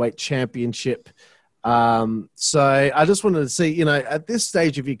World's Heavyweight Championship. So I just wanted to see, at this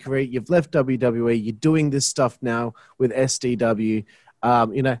stage of your career, you've left WWE, you're doing this stuff now with SDW.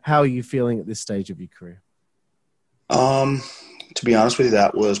 How are you feeling at this stage of your career? To be honest with you,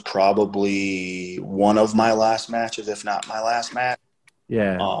 that was probably one of my last matches, if not my last match.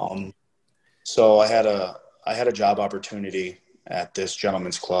 Yeah. So I had a job opportunity at this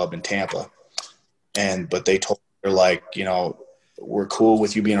gentleman's club in Tampa, but they told me, they're like, we're cool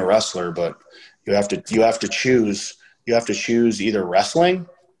with you being a wrestler, but you have to choose you have to choose either wrestling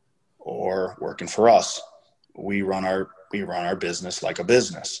or working for us. We run our business like a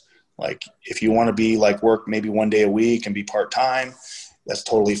business. Like if you want to be like work maybe one day a week and be part-time, that's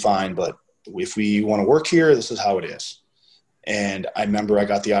totally fine. But if we want to work here, this is how it is. And I remember I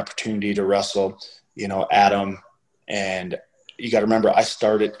got the opportunity to wrestle, Adam, and you got to remember I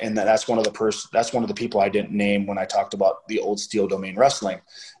started, and that's one of the people I didn't name when I talked about the old Steel Domain Wrestling.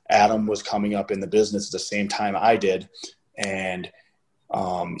 Adam was coming up in the business at the same time I did. And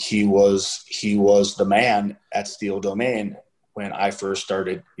he was the man at Steel Domain when I first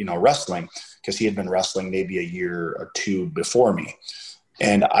started, wrestling, because he had been wrestling maybe a year or two before me.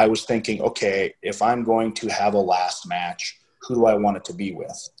 And I was thinking, okay, if I'm going to have a last match, who do I want it to be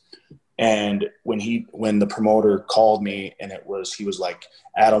with? And when the promoter called me and he was like,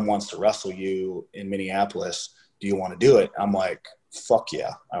 Adam wants to wrestle you in Minneapolis. Do you want to do it? I'm like, fuck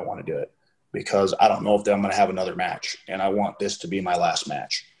yeah, I want to do it, because I don't know if I'm going to have another match, and I want this to be my last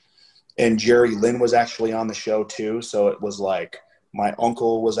match. And Jerry Lynn was actually on the show too. So it was like my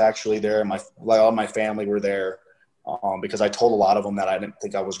uncle was actually there. All my family were there, because I told a lot of them that I didn't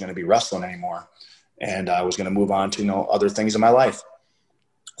think I was going to be wrestling anymore, and I was going to move on to other things in my life.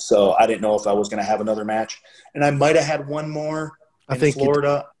 So I didn't know if I was going to have another match, and I might have had one more in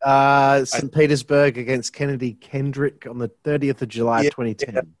Florida. St. Petersburg against Kennedy Kendrick on the 30th of July,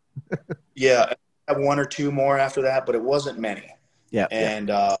 2010. Yeah, I have one or two more after that, but it wasn't many. Yeah.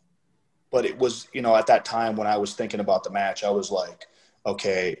 And but it was, at that time when I was thinking about the match, I was like,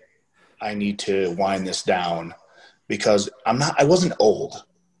 okay, I need to wind this down, because I wasn't old,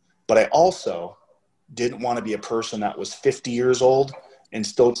 but I also didn't want to be a person that was 50 years old and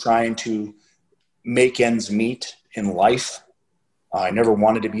still trying to make ends meet in life. I never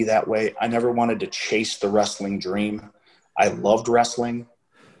wanted to be that way. I never wanted to chase the wrestling dream. I loved wrestling.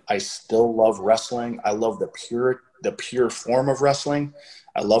 I still love wrestling. I love the pure form of wrestling.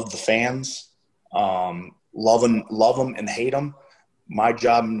 I love the fans. Love them and hate them. My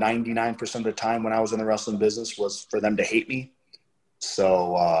job 99% of the time when I was in the wrestling business was for them to hate me.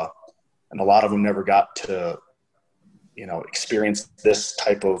 So, and a lot of them never got to, experience this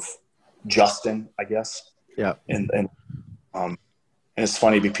type of Justin, I guess. Yeah. And it's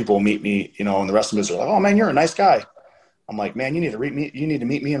funny, people meet me, in the wrestling business, they're like, oh man, you're a nice guy. I'm like, man, you need to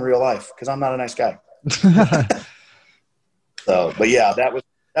meet me in real life, because I'm not a nice guy. So, but yeah,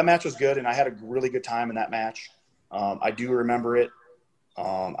 that match was good, and I had a really good time in that match. I do remember it.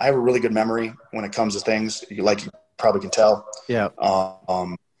 I have a really good memory when it comes to things, you probably can tell. Yeah.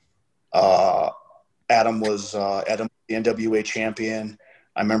 Adam was the NWA champion.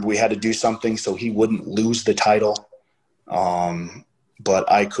 I remember we had to do something so he wouldn't lose the title,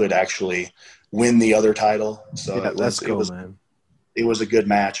 but I could actually win the other title. So yeah, that's cool, man. It was a good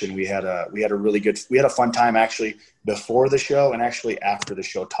match, and we had a fun time actually before the show and actually after the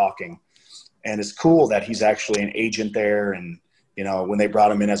show talking. And it's cool that he's actually an agent there. And, when they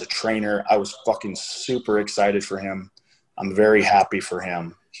brought him in as a trainer, I was fucking super excited for him. I'm very happy for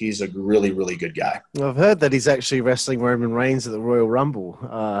him. He's a really, really good guy. Well, I've heard that he's actually wrestling Roman Reigns at the Royal Rumble.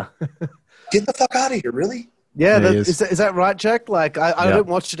 Get the fuck out of here, really? Yeah, is that right, Jack? Like, I don't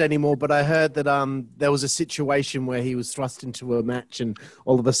watch it anymore, but I heard that there was a situation where he was thrust into a match, and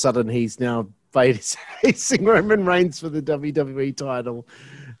all of a sudden he's now facing Roman Reigns for the WWE title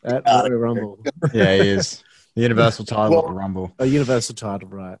at Royal Rumble. Yeah, he is. The Universal title of the Rumble. A Universal title,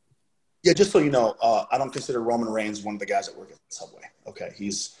 right. Yeah, just so you know, I don't consider Roman Reigns one of the guys that work at Subway. Okay,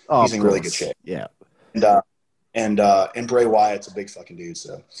 he's in really good shape. Yeah. And Bray Wyatt's a big fucking dude.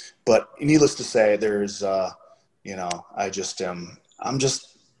 So, but needless to say, there's, I just,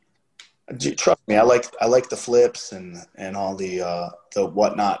 trust me, I like the flips and all the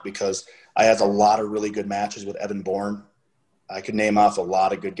whatnot, because I had a lot of really good matches with Evan Bourne. I could name off a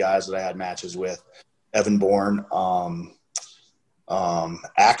lot of good guys that I had matches with. Evan Bourne,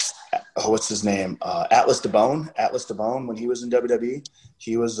 what's his name? Atlas DeBone, when he was in WWE,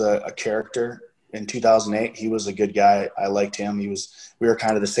 he was a character in 2008. He was a good guy. I liked him. We were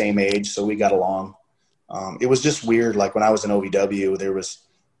kind of the same age, so we got along. It was just weird. Like when I was in OVW,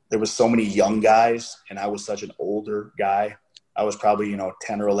 there was so many young guys, and I was such an older guy. I was probably,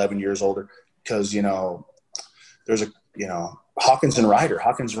 10 or 11 years older, because, there's Hawkins and Ryder.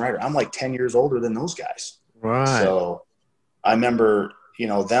 I'm like 10 years older than those guys. Right. So I remember,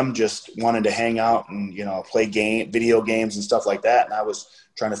 them just wanted to hang out and, play video games and stuff like that. And I was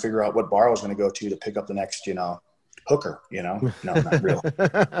trying to figure out what bar I was going to go to pick up the next, hooker, no, not real.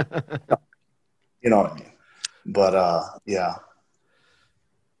 You know what I mean? But, yeah.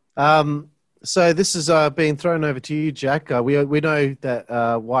 So this is being thrown over to you, Jack. We know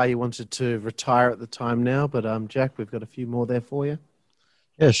that why you wanted to retire at the time now, but Jack, we've got a few more there for you.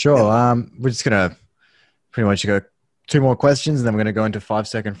 Yeah, sure. We're just gonna pretty much go 2 more questions, and then we're gonna go into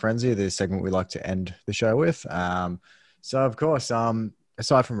 5-second frenzy, the segment we like to end the show with. So of course,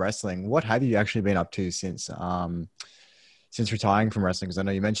 aside from wrestling, what have you actually been up to since retiring from wrestling? Because I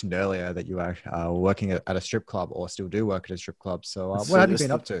know you mentioned earlier that you are working at a strip club, or still do work at a strip club. So what have you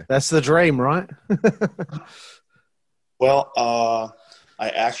been up to? That's the dream, right? Well, I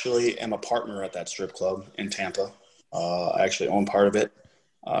actually am a partner at that strip club in Tampa. I actually own part of it.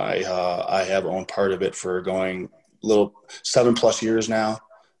 I have owned part of it for going a little 7+ years now.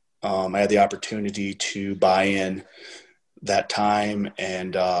 I had the opportunity to buy in that time,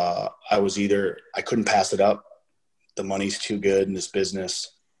 and I couldn't pass it up. The money's too good in this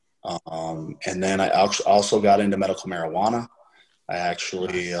business. And then I also got into medical marijuana. I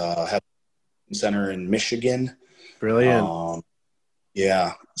actually have a center in Michigan. Brilliant.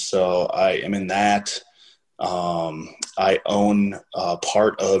 Yeah, so I am in that. I own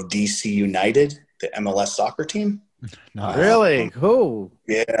part of DC United, the MLS soccer team. Nice. Really cool.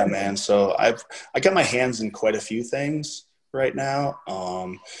 Yeah, man. So I got my hands in quite a few things right now.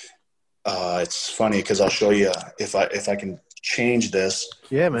 It's funny because I'll show you if I can change this.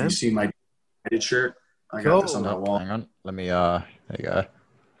 Yeah, If man. you see my United shirt, I got this on that wall. Hang on. Let me, there you go.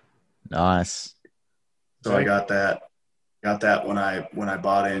 Nice. So I got that. Got that when I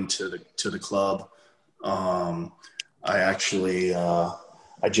bought into the club. I actually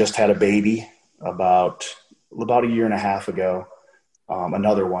I just had a baby about a year and a half ago.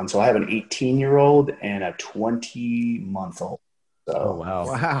 Another one. So I have an 18-year-old and a 20-month-old. So, Oh, wow.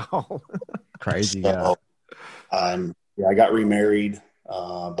 Wow. Crazy. So, I got remarried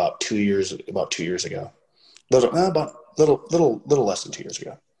about 2 years ago. Little less than 2 years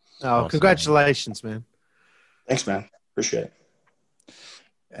ago. Oh, Awesome. congratulations, man. Thanks, man. Appreciate it.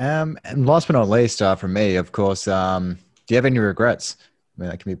 And last but not least, from me, of course, do you have any regrets? I mean,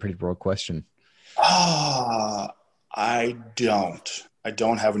 that can be a pretty broad question. I don't. I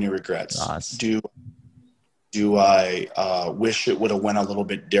don't have any regrets. Nice. Do I wish it would have went a little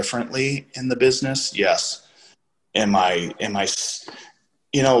bit differently in the business? Yes. Am I?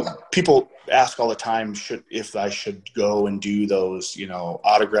 People ask all the time if I should go and do those,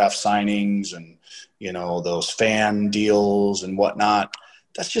 autograph signings and, those fan deals and whatnot.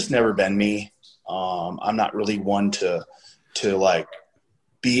 That's just never been me. I'm not really one to like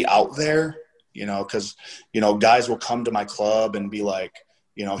be out there, because, guys will come to my club and be like,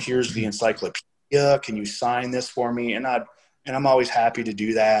 here's the encyclopedia. Can you sign this for me? And I'm always happy to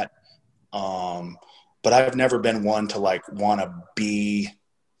do that. But I've never been one to like want to be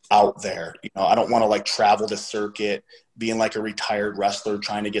out there. I don't want to like travel the circuit, being like a retired wrestler,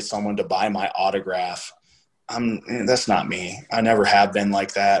 trying to get someone to buy my autograph. That's not me. I never have been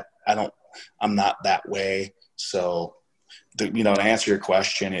like that. I'm not that way. So, to answer your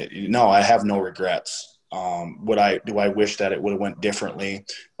question, no, I have no regrets. Do I wish that it would have went differently?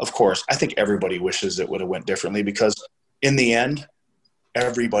 Of course, I think everybody wishes it would have went differently, because in the end,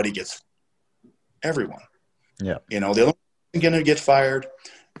 everybody gets everyone. Yeah. The only one going to get fired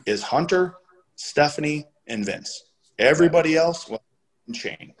is Hunter, Stephanie, and Vince. Everybody else,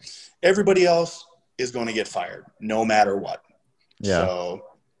 Shane. Everybody else is going to get fired no matter what. Yeah. So,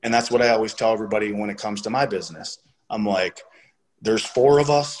 and that's what I always tell everybody when it comes to my business. I'm like, there's 4 of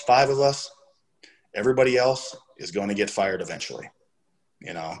us, 5 of us. Everybody else is going to get fired eventually.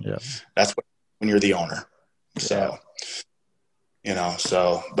 Yeah. That's when you're the owner. So,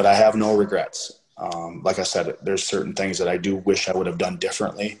 but I have no regrets. Like I said, there's certain things that I do wish I would have done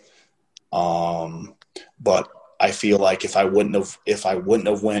differently. But I feel like if I wouldn't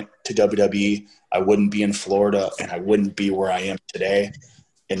have went to WWE, I wouldn't be in Florida, and I wouldn't be where I am today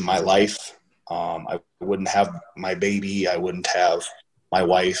in my life. I wouldn't have my baby. I wouldn't have my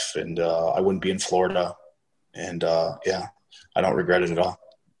wife, and I wouldn't be in Florida. And I don't regret it at all.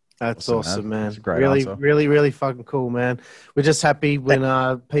 That's awesome, man. That's a great really, answer. really, really fucking cool, man. We're just happy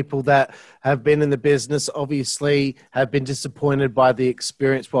when people that have been in the business obviously have been disappointed by the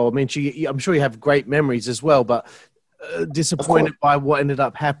experience. Well, I mean, I'm sure you have great memories as well, but disappointed by what ended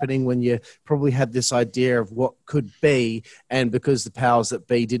up happening when you probably had this idea of what could be, and because the powers that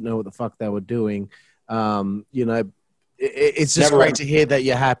be didn't know what the fuck they were doing, it's just great to hear that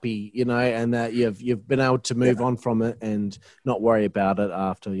you're happy, and that you've been able to move on from it and not worry about it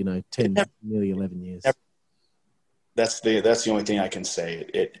after 10, nearly 11 years. That's the only thing I can say.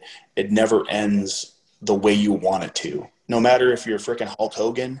 It never ends the way you want it to. No matter if you're freaking Hulk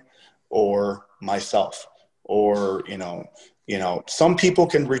Hogan or myself or You know, some people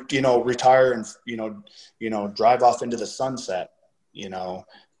can, retire and, drive off into the sunset,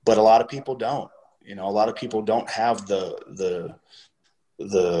 but a lot of people don't. A lot of people don't have the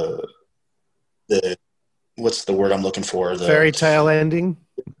what's the word I'm looking for? The fairy tale ending.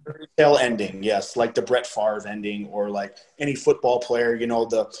 Fairy tale ending, yes, like the Brett Favre ending, or like any football player.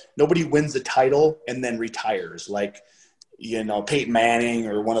 Nobody wins the title and then retires, like Peyton Manning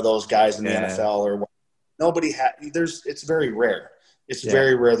or one of those guys in the NFL, or nobody it's very rare. It's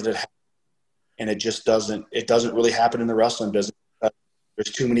very rare that it happens, and it just doesn't. It doesn't really happen in the wrestling business.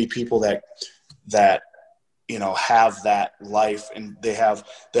 There's too many people that have that life, and they have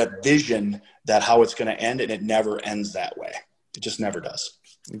that vision that how it's going to end, and it never ends that way. It just never does.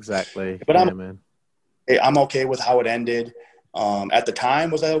 Exactly. But man. I'm okay with how it ended. At the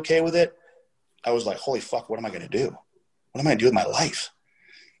time, was I okay with it? I was like, holy fuck, what am I going to do? What am I going to do with my life?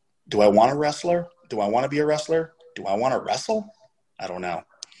 Do I want a wrestler? Do I want to be a wrestler? Do I want to wrestle? I don't know.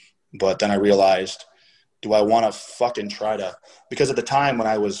 But then I realized, do I want to fucking try to – because at the time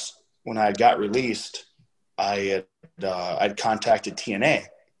when I got released, I'd contacted TNA.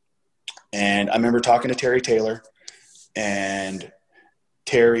 And I remember talking to Terry Taylor, and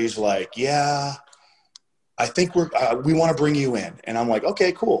Terry's like, yeah, I think we want to bring you in. And I'm like,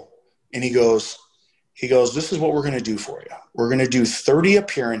 okay, cool. And he goes, this is what we're going to do for you. We're going to do 30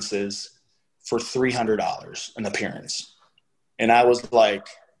 appearances for $300 an appearance. And I was like,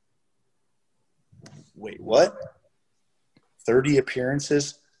 wait, what? 30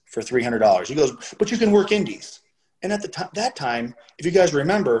 appearances for $300. He goes, but you can work indies. And at that time, if you guys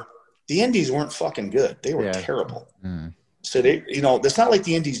remember, the indies weren't fucking good. They were terrible. Mm. So it's not like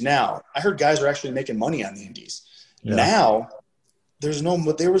the indies now. I heard guys are actually making money on the indies. Yeah. Now,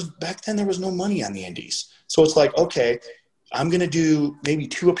 back then there was no money on the indies. So it's like, okay, I'm going to do maybe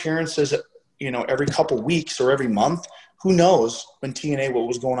 2 appearances, every couple weeks or every month. Who knows what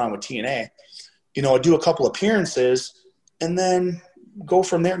was going on with TNA. I'd do a couple appearances and then go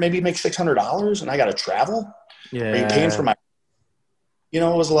from there, maybe make $600, and I got to travel. Yeah. Are you paying for my, it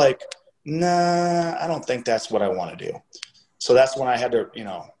was like, nah, I don't think that's what I want to do. So that's when I had to,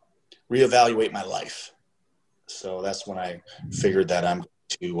 reevaluate my life. So that's when I figured that I'm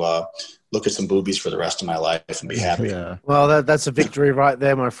to look at some boobies for the rest of my life and be happy. Yeah. Well, that's a victory right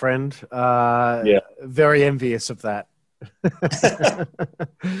there, my friend. Very envious of that.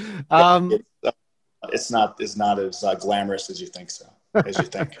 It's not as glamorous as you think.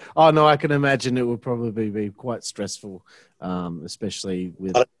 Oh no, I can imagine it would probably be quite stressful, especially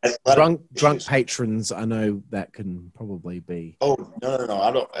with drunk patrons. I know that can probably be. Oh no!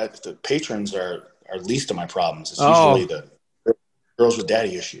 I don't. The patrons are least of my problems. It's usually the girls with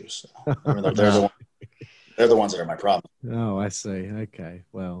daddy issues. They're the ones that are my problem. Oh, I see. Okay,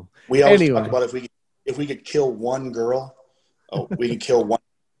 well, we always talk about if we could kill one girl, we can kill one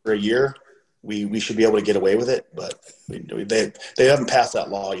for a year. We should be able to get away with it, but they haven't passed that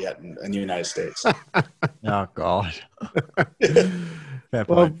law yet in the United States. Oh God. Fair point.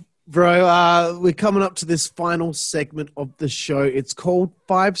 Well, bro, we're coming up to this final segment of the show. It's called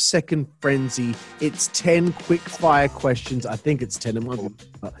 5 Second Frenzy. It's 10 quick fire questions. I think it's 10.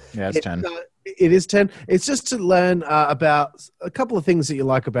 It's 10. It is 10. It's just to learn about a couple of things that you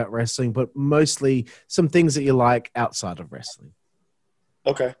like about wrestling, but mostly some things that you like outside of wrestling.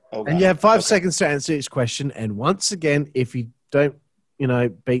 Okay. And you have 5 seconds to answer each question. And once again, if you don't,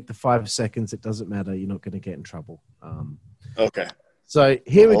 beat the 5 seconds, it doesn't matter. You're not going to get in trouble. Okay. So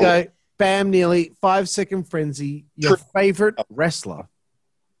here we go. Bam, Neely. 5 Second Frenzy. Your favorite wrestler?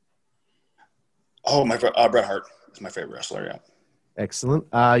 Oh, my Bret Hart is my favorite wrestler. Yeah. Excellent.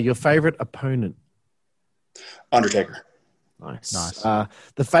 Your favorite opponent? Undertaker. Nice. The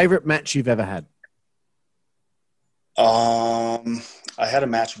favorite match you've ever had? I had a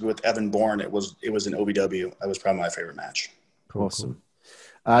match with Evan Bourne. It was in OVW. That was probably my favorite match. Cool. Awesome.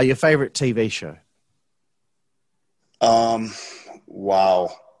 Your favorite TV show? Wow.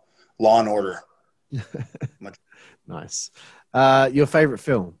 Law and Order. Nice. Your favorite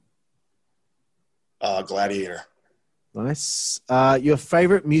film? Gladiator. Nice. Your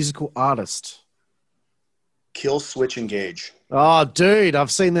favorite musical artist? Kill Switch Engage. Oh, dude,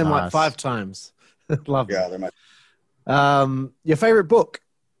 I've seen them like 5 times. Love them. Yeah, they're my. Your favorite book?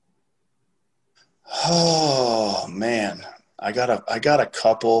 Oh man, I got a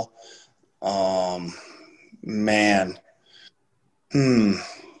couple. Man, I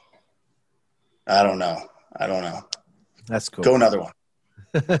don't know. That's cool. Go another one.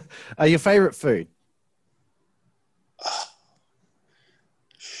 Your favorite food?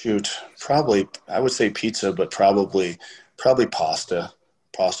 Shoot, probably I would say pizza, but probably pasta.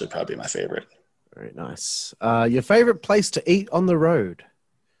 Pasta would probably be my favorite. Very nice. Your favorite place to eat on the road?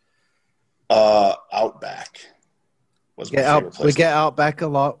 Outback was my favorite place. We get Outback a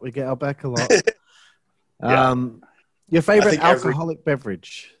lot. Yeah. Your favorite think alcoholic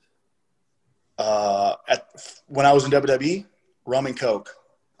beverage? When I was in WWE, rum and Coke.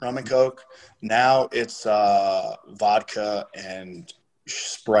 Now it's vodka and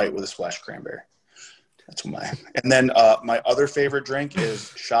Sprite with a splash of cranberry. That's and then my other favorite drink is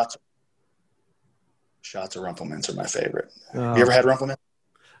shots. Shots of Rumplemints are my favorite. Have you ever had Rumplemints?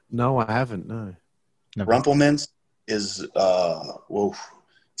 No, I haven't. No. Rumplemints is it's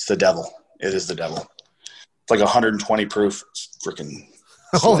the devil. It is the devil. It's like 120 proof. It's freaking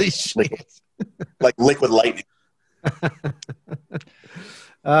holy shit! Like liquid lightning.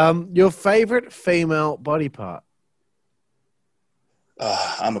 Your favorite female body part?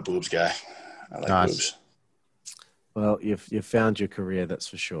 I'm a boobs guy. I like boobs. Well, you've found your career, that's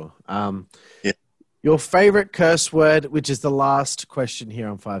for sure. Yeah. Your favorite curse word, which is the last question here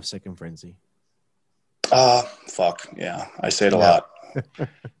on 5 Second Frenzy. Fuck. Yeah. I say it a lot.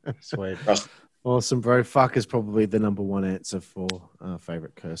 Sweet. Awesome, bro. Fuck is probably the number one answer for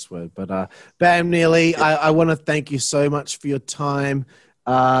favorite curse word. But Bam Neely, I want to thank you so much for your time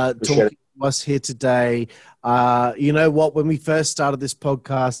talking to us here today. You know what? When we first started this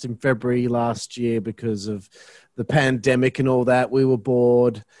podcast in February last year, because of the pandemic and all that, we were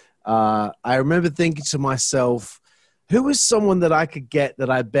bored. I remember thinking to myself, who is someone that I could get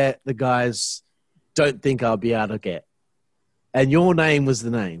that I bet the guys don't think I'll be able to get? And your name was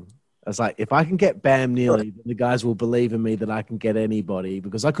the name. I was like, if I can get Bam Neely, then the guys will believe in me that I can get anybody,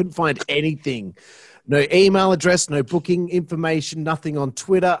 because I couldn't find anything. No email address, no booking information, nothing on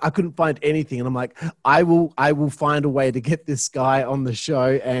Twitter. I couldn't find anything. And I'm like, I will find a way to get this guy on the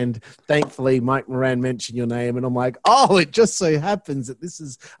show. And thankfully, Mike Moran mentioned your name. And I'm like, oh, it just so happens that this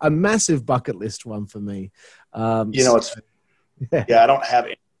is a massive bucket list one for me. I don't have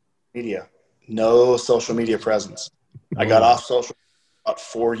any media, no social media presence. I got off social about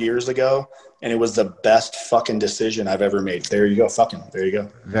 4 years ago, and it was the best fucking decision I've ever made. There you go. There you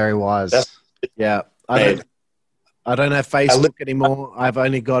go. Very wise. Yeah. I don't have Facebook anymore. I've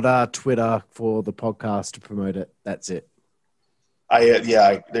only got Twitter for the podcast to promote it. That's it.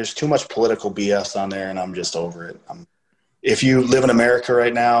 There's too much political BS on there, and I'm just over it. If you live in America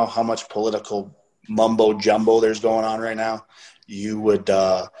right now, how much political mumbo jumbo there's going on right now, you would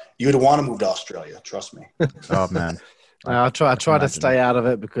want to move to Australia. Trust me. Oh man. I try to stay out of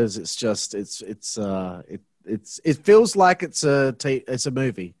it, because it's just it feels like it's a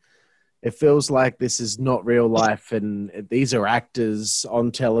movie. It feels like this is not real life, and these are actors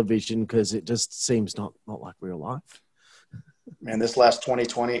on television, because it just seems not like real life. Man, this last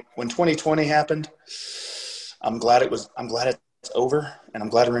 2020, when 2020 happened, I'm glad it's over, and I'm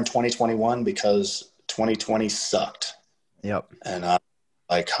glad we're in 2021, because 2020 sucked. Yep. And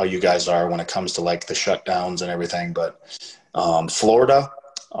like how you guys are when it comes to like the shutdowns and everything. But Florida,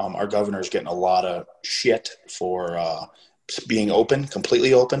 our governor is getting a lot of shit for being open,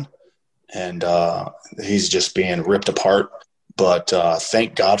 completely open. And he's just being ripped apart. But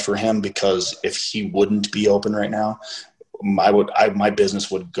thank God for him, because if he wouldn't be open right now, my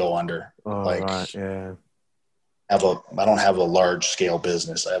business would go under. Oh, like, right, yeah. I don't have a large scale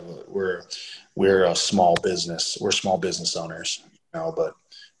business. We're a small business. We're small business owners,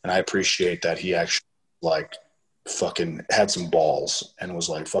 and I appreciate that he actually like fucking had some balls and was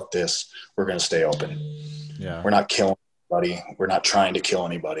like, fuck this. We're going to stay open. Yeah. We're not killing anybody. We're not trying to kill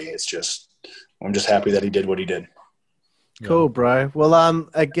anybody. It's just, I'm just happy that he did what he did. Cool, bro. Well,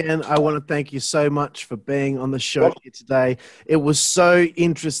 again, I want to thank you so much for being on the show here today. It was so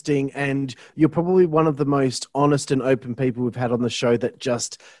interesting, and you're probably one of the most honest and open people we've had on the show, that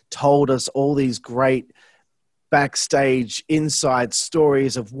just told us all these great backstage inside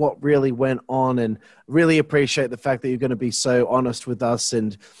stories of what really went on, and really appreciate the fact that you're going to be so honest with us.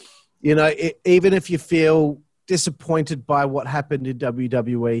 And, even if you feel disappointed by what happened in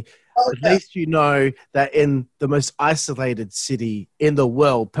WWE, at least you know that in the most isolated city in the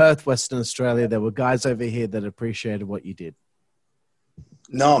world, Perth, Western Australia, there were guys over here that appreciated what you did.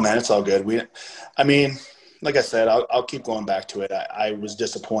 No, man, it's all good. Like I said, I'll keep going back to it. I was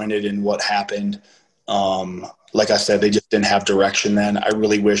disappointed in what happened. Like I said, they just didn't have direction then. I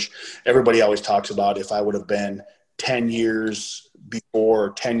really wish, everybody always talks about if I would have been 10 years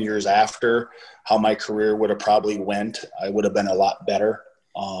before, 10 years after, how my career would have probably went. I would have been a lot better.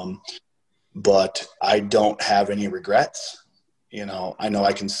 But I don't have any regrets. I know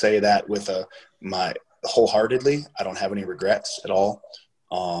I can say that with my wholeheartedly. I don't have any regrets at all.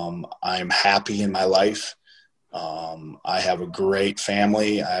 I'm happy in my life. I have a great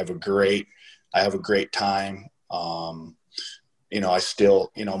family. I have a great I have a great time. I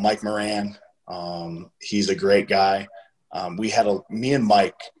still, Mike Moran, he's a great guy. Me and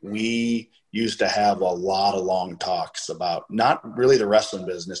Mike, we used to have a lot of long talks about not really the wrestling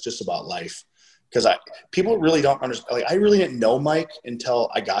business, just about life. Because people really don't understand. Like, I really didn't know Mike until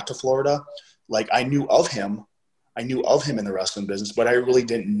I got to Florida. Like, I knew of him in the wrestling business, but I really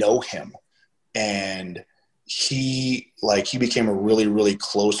didn't know him. And he became a really, really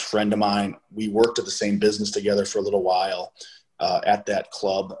close friend of mine. We worked at the same business together for a little while at that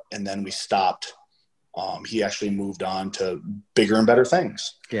club, and then we stopped. He actually moved on to bigger and better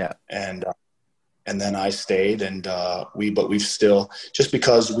things. Yeah. And then I stayed, and we've still, just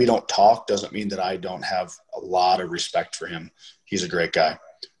because we don't talk doesn't mean that I don't have a lot of respect for him. He's a great guy.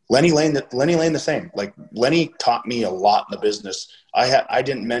 Lenny Lane the same. Like, Lenny taught me a lot in the business. I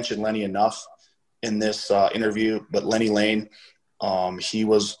didn't mention Lenny enough in this interview, but Lenny Lane, he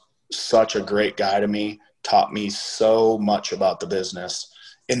was such a great guy to me, taught me so much about the business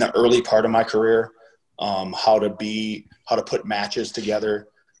in the early part of my career, how to put matches together.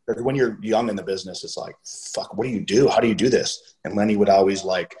 When you're young in the business, it's like, fuck, what do you do? How do you do this? And Lenny would always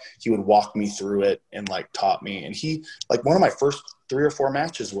he would walk me through it and taught me. And he, one of my first 3 or 4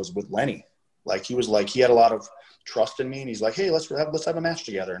 matches was with Lenny. He had a lot of trust in me, and he's like, hey, let's have a match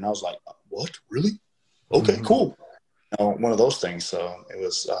together. And I was like, what? Really? Okay, cool. One of those things. So it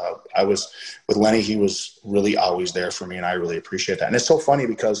was, I was with Lenny. He was really always there for me, and I really appreciate that. And it's so funny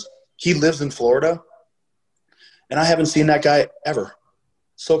because he lives in Florida, and I haven't seen that guy ever.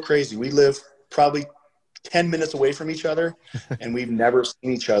 So crazy. We live probably 10 minutes away from each other, and we've never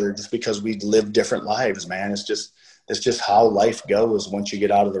seen each other just because we live different lives, man. It's just how life goes once you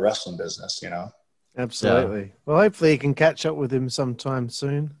get out of the wrestling business, Absolutely. Yeah. Well, hopefully you can catch up with him sometime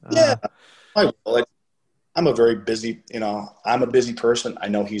soon. Yeah, I will. I'm a very busy, I'm a busy person. I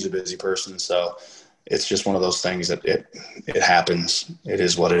know he's a busy person. So it's just one of those things that it happens. It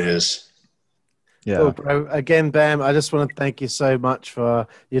is what it is. Yeah. Well, bro, again, Bam, I just want to thank you so much for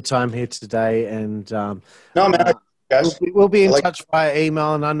your time here today. And no, man, we'll be in touch via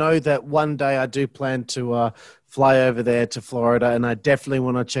email. And I know that one day I do plan to fly over there to Florida, and I definitely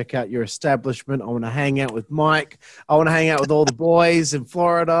want to check out your establishment. I want to hang out with Mike. I want to hang out with all the boys in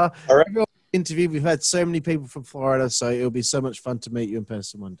Florida. All right. Interview. We've had so many people from Florida, so it'll be so much fun to meet you in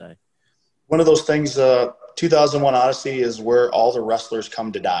person one day. One of those things, 2001 Odyssey is where all the wrestlers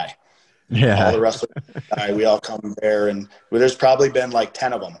come to die. Yeah. All the wrestlers die. We all come there, and there's probably been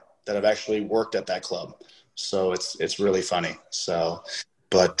 10 of them that have actually worked at that club. So it's really funny. So,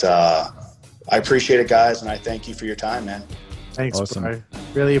 but I appreciate it, guys, and I thank you for your time, man. Thanks, awesome. Bro.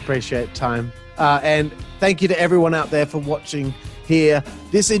 Really appreciate time. And thank you to everyone out there for watching here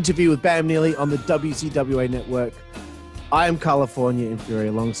this interview with Bam Neely on the WCWA Network. I am California Inferior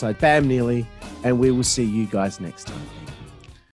alongside Bam Neely, and we will see you guys next time.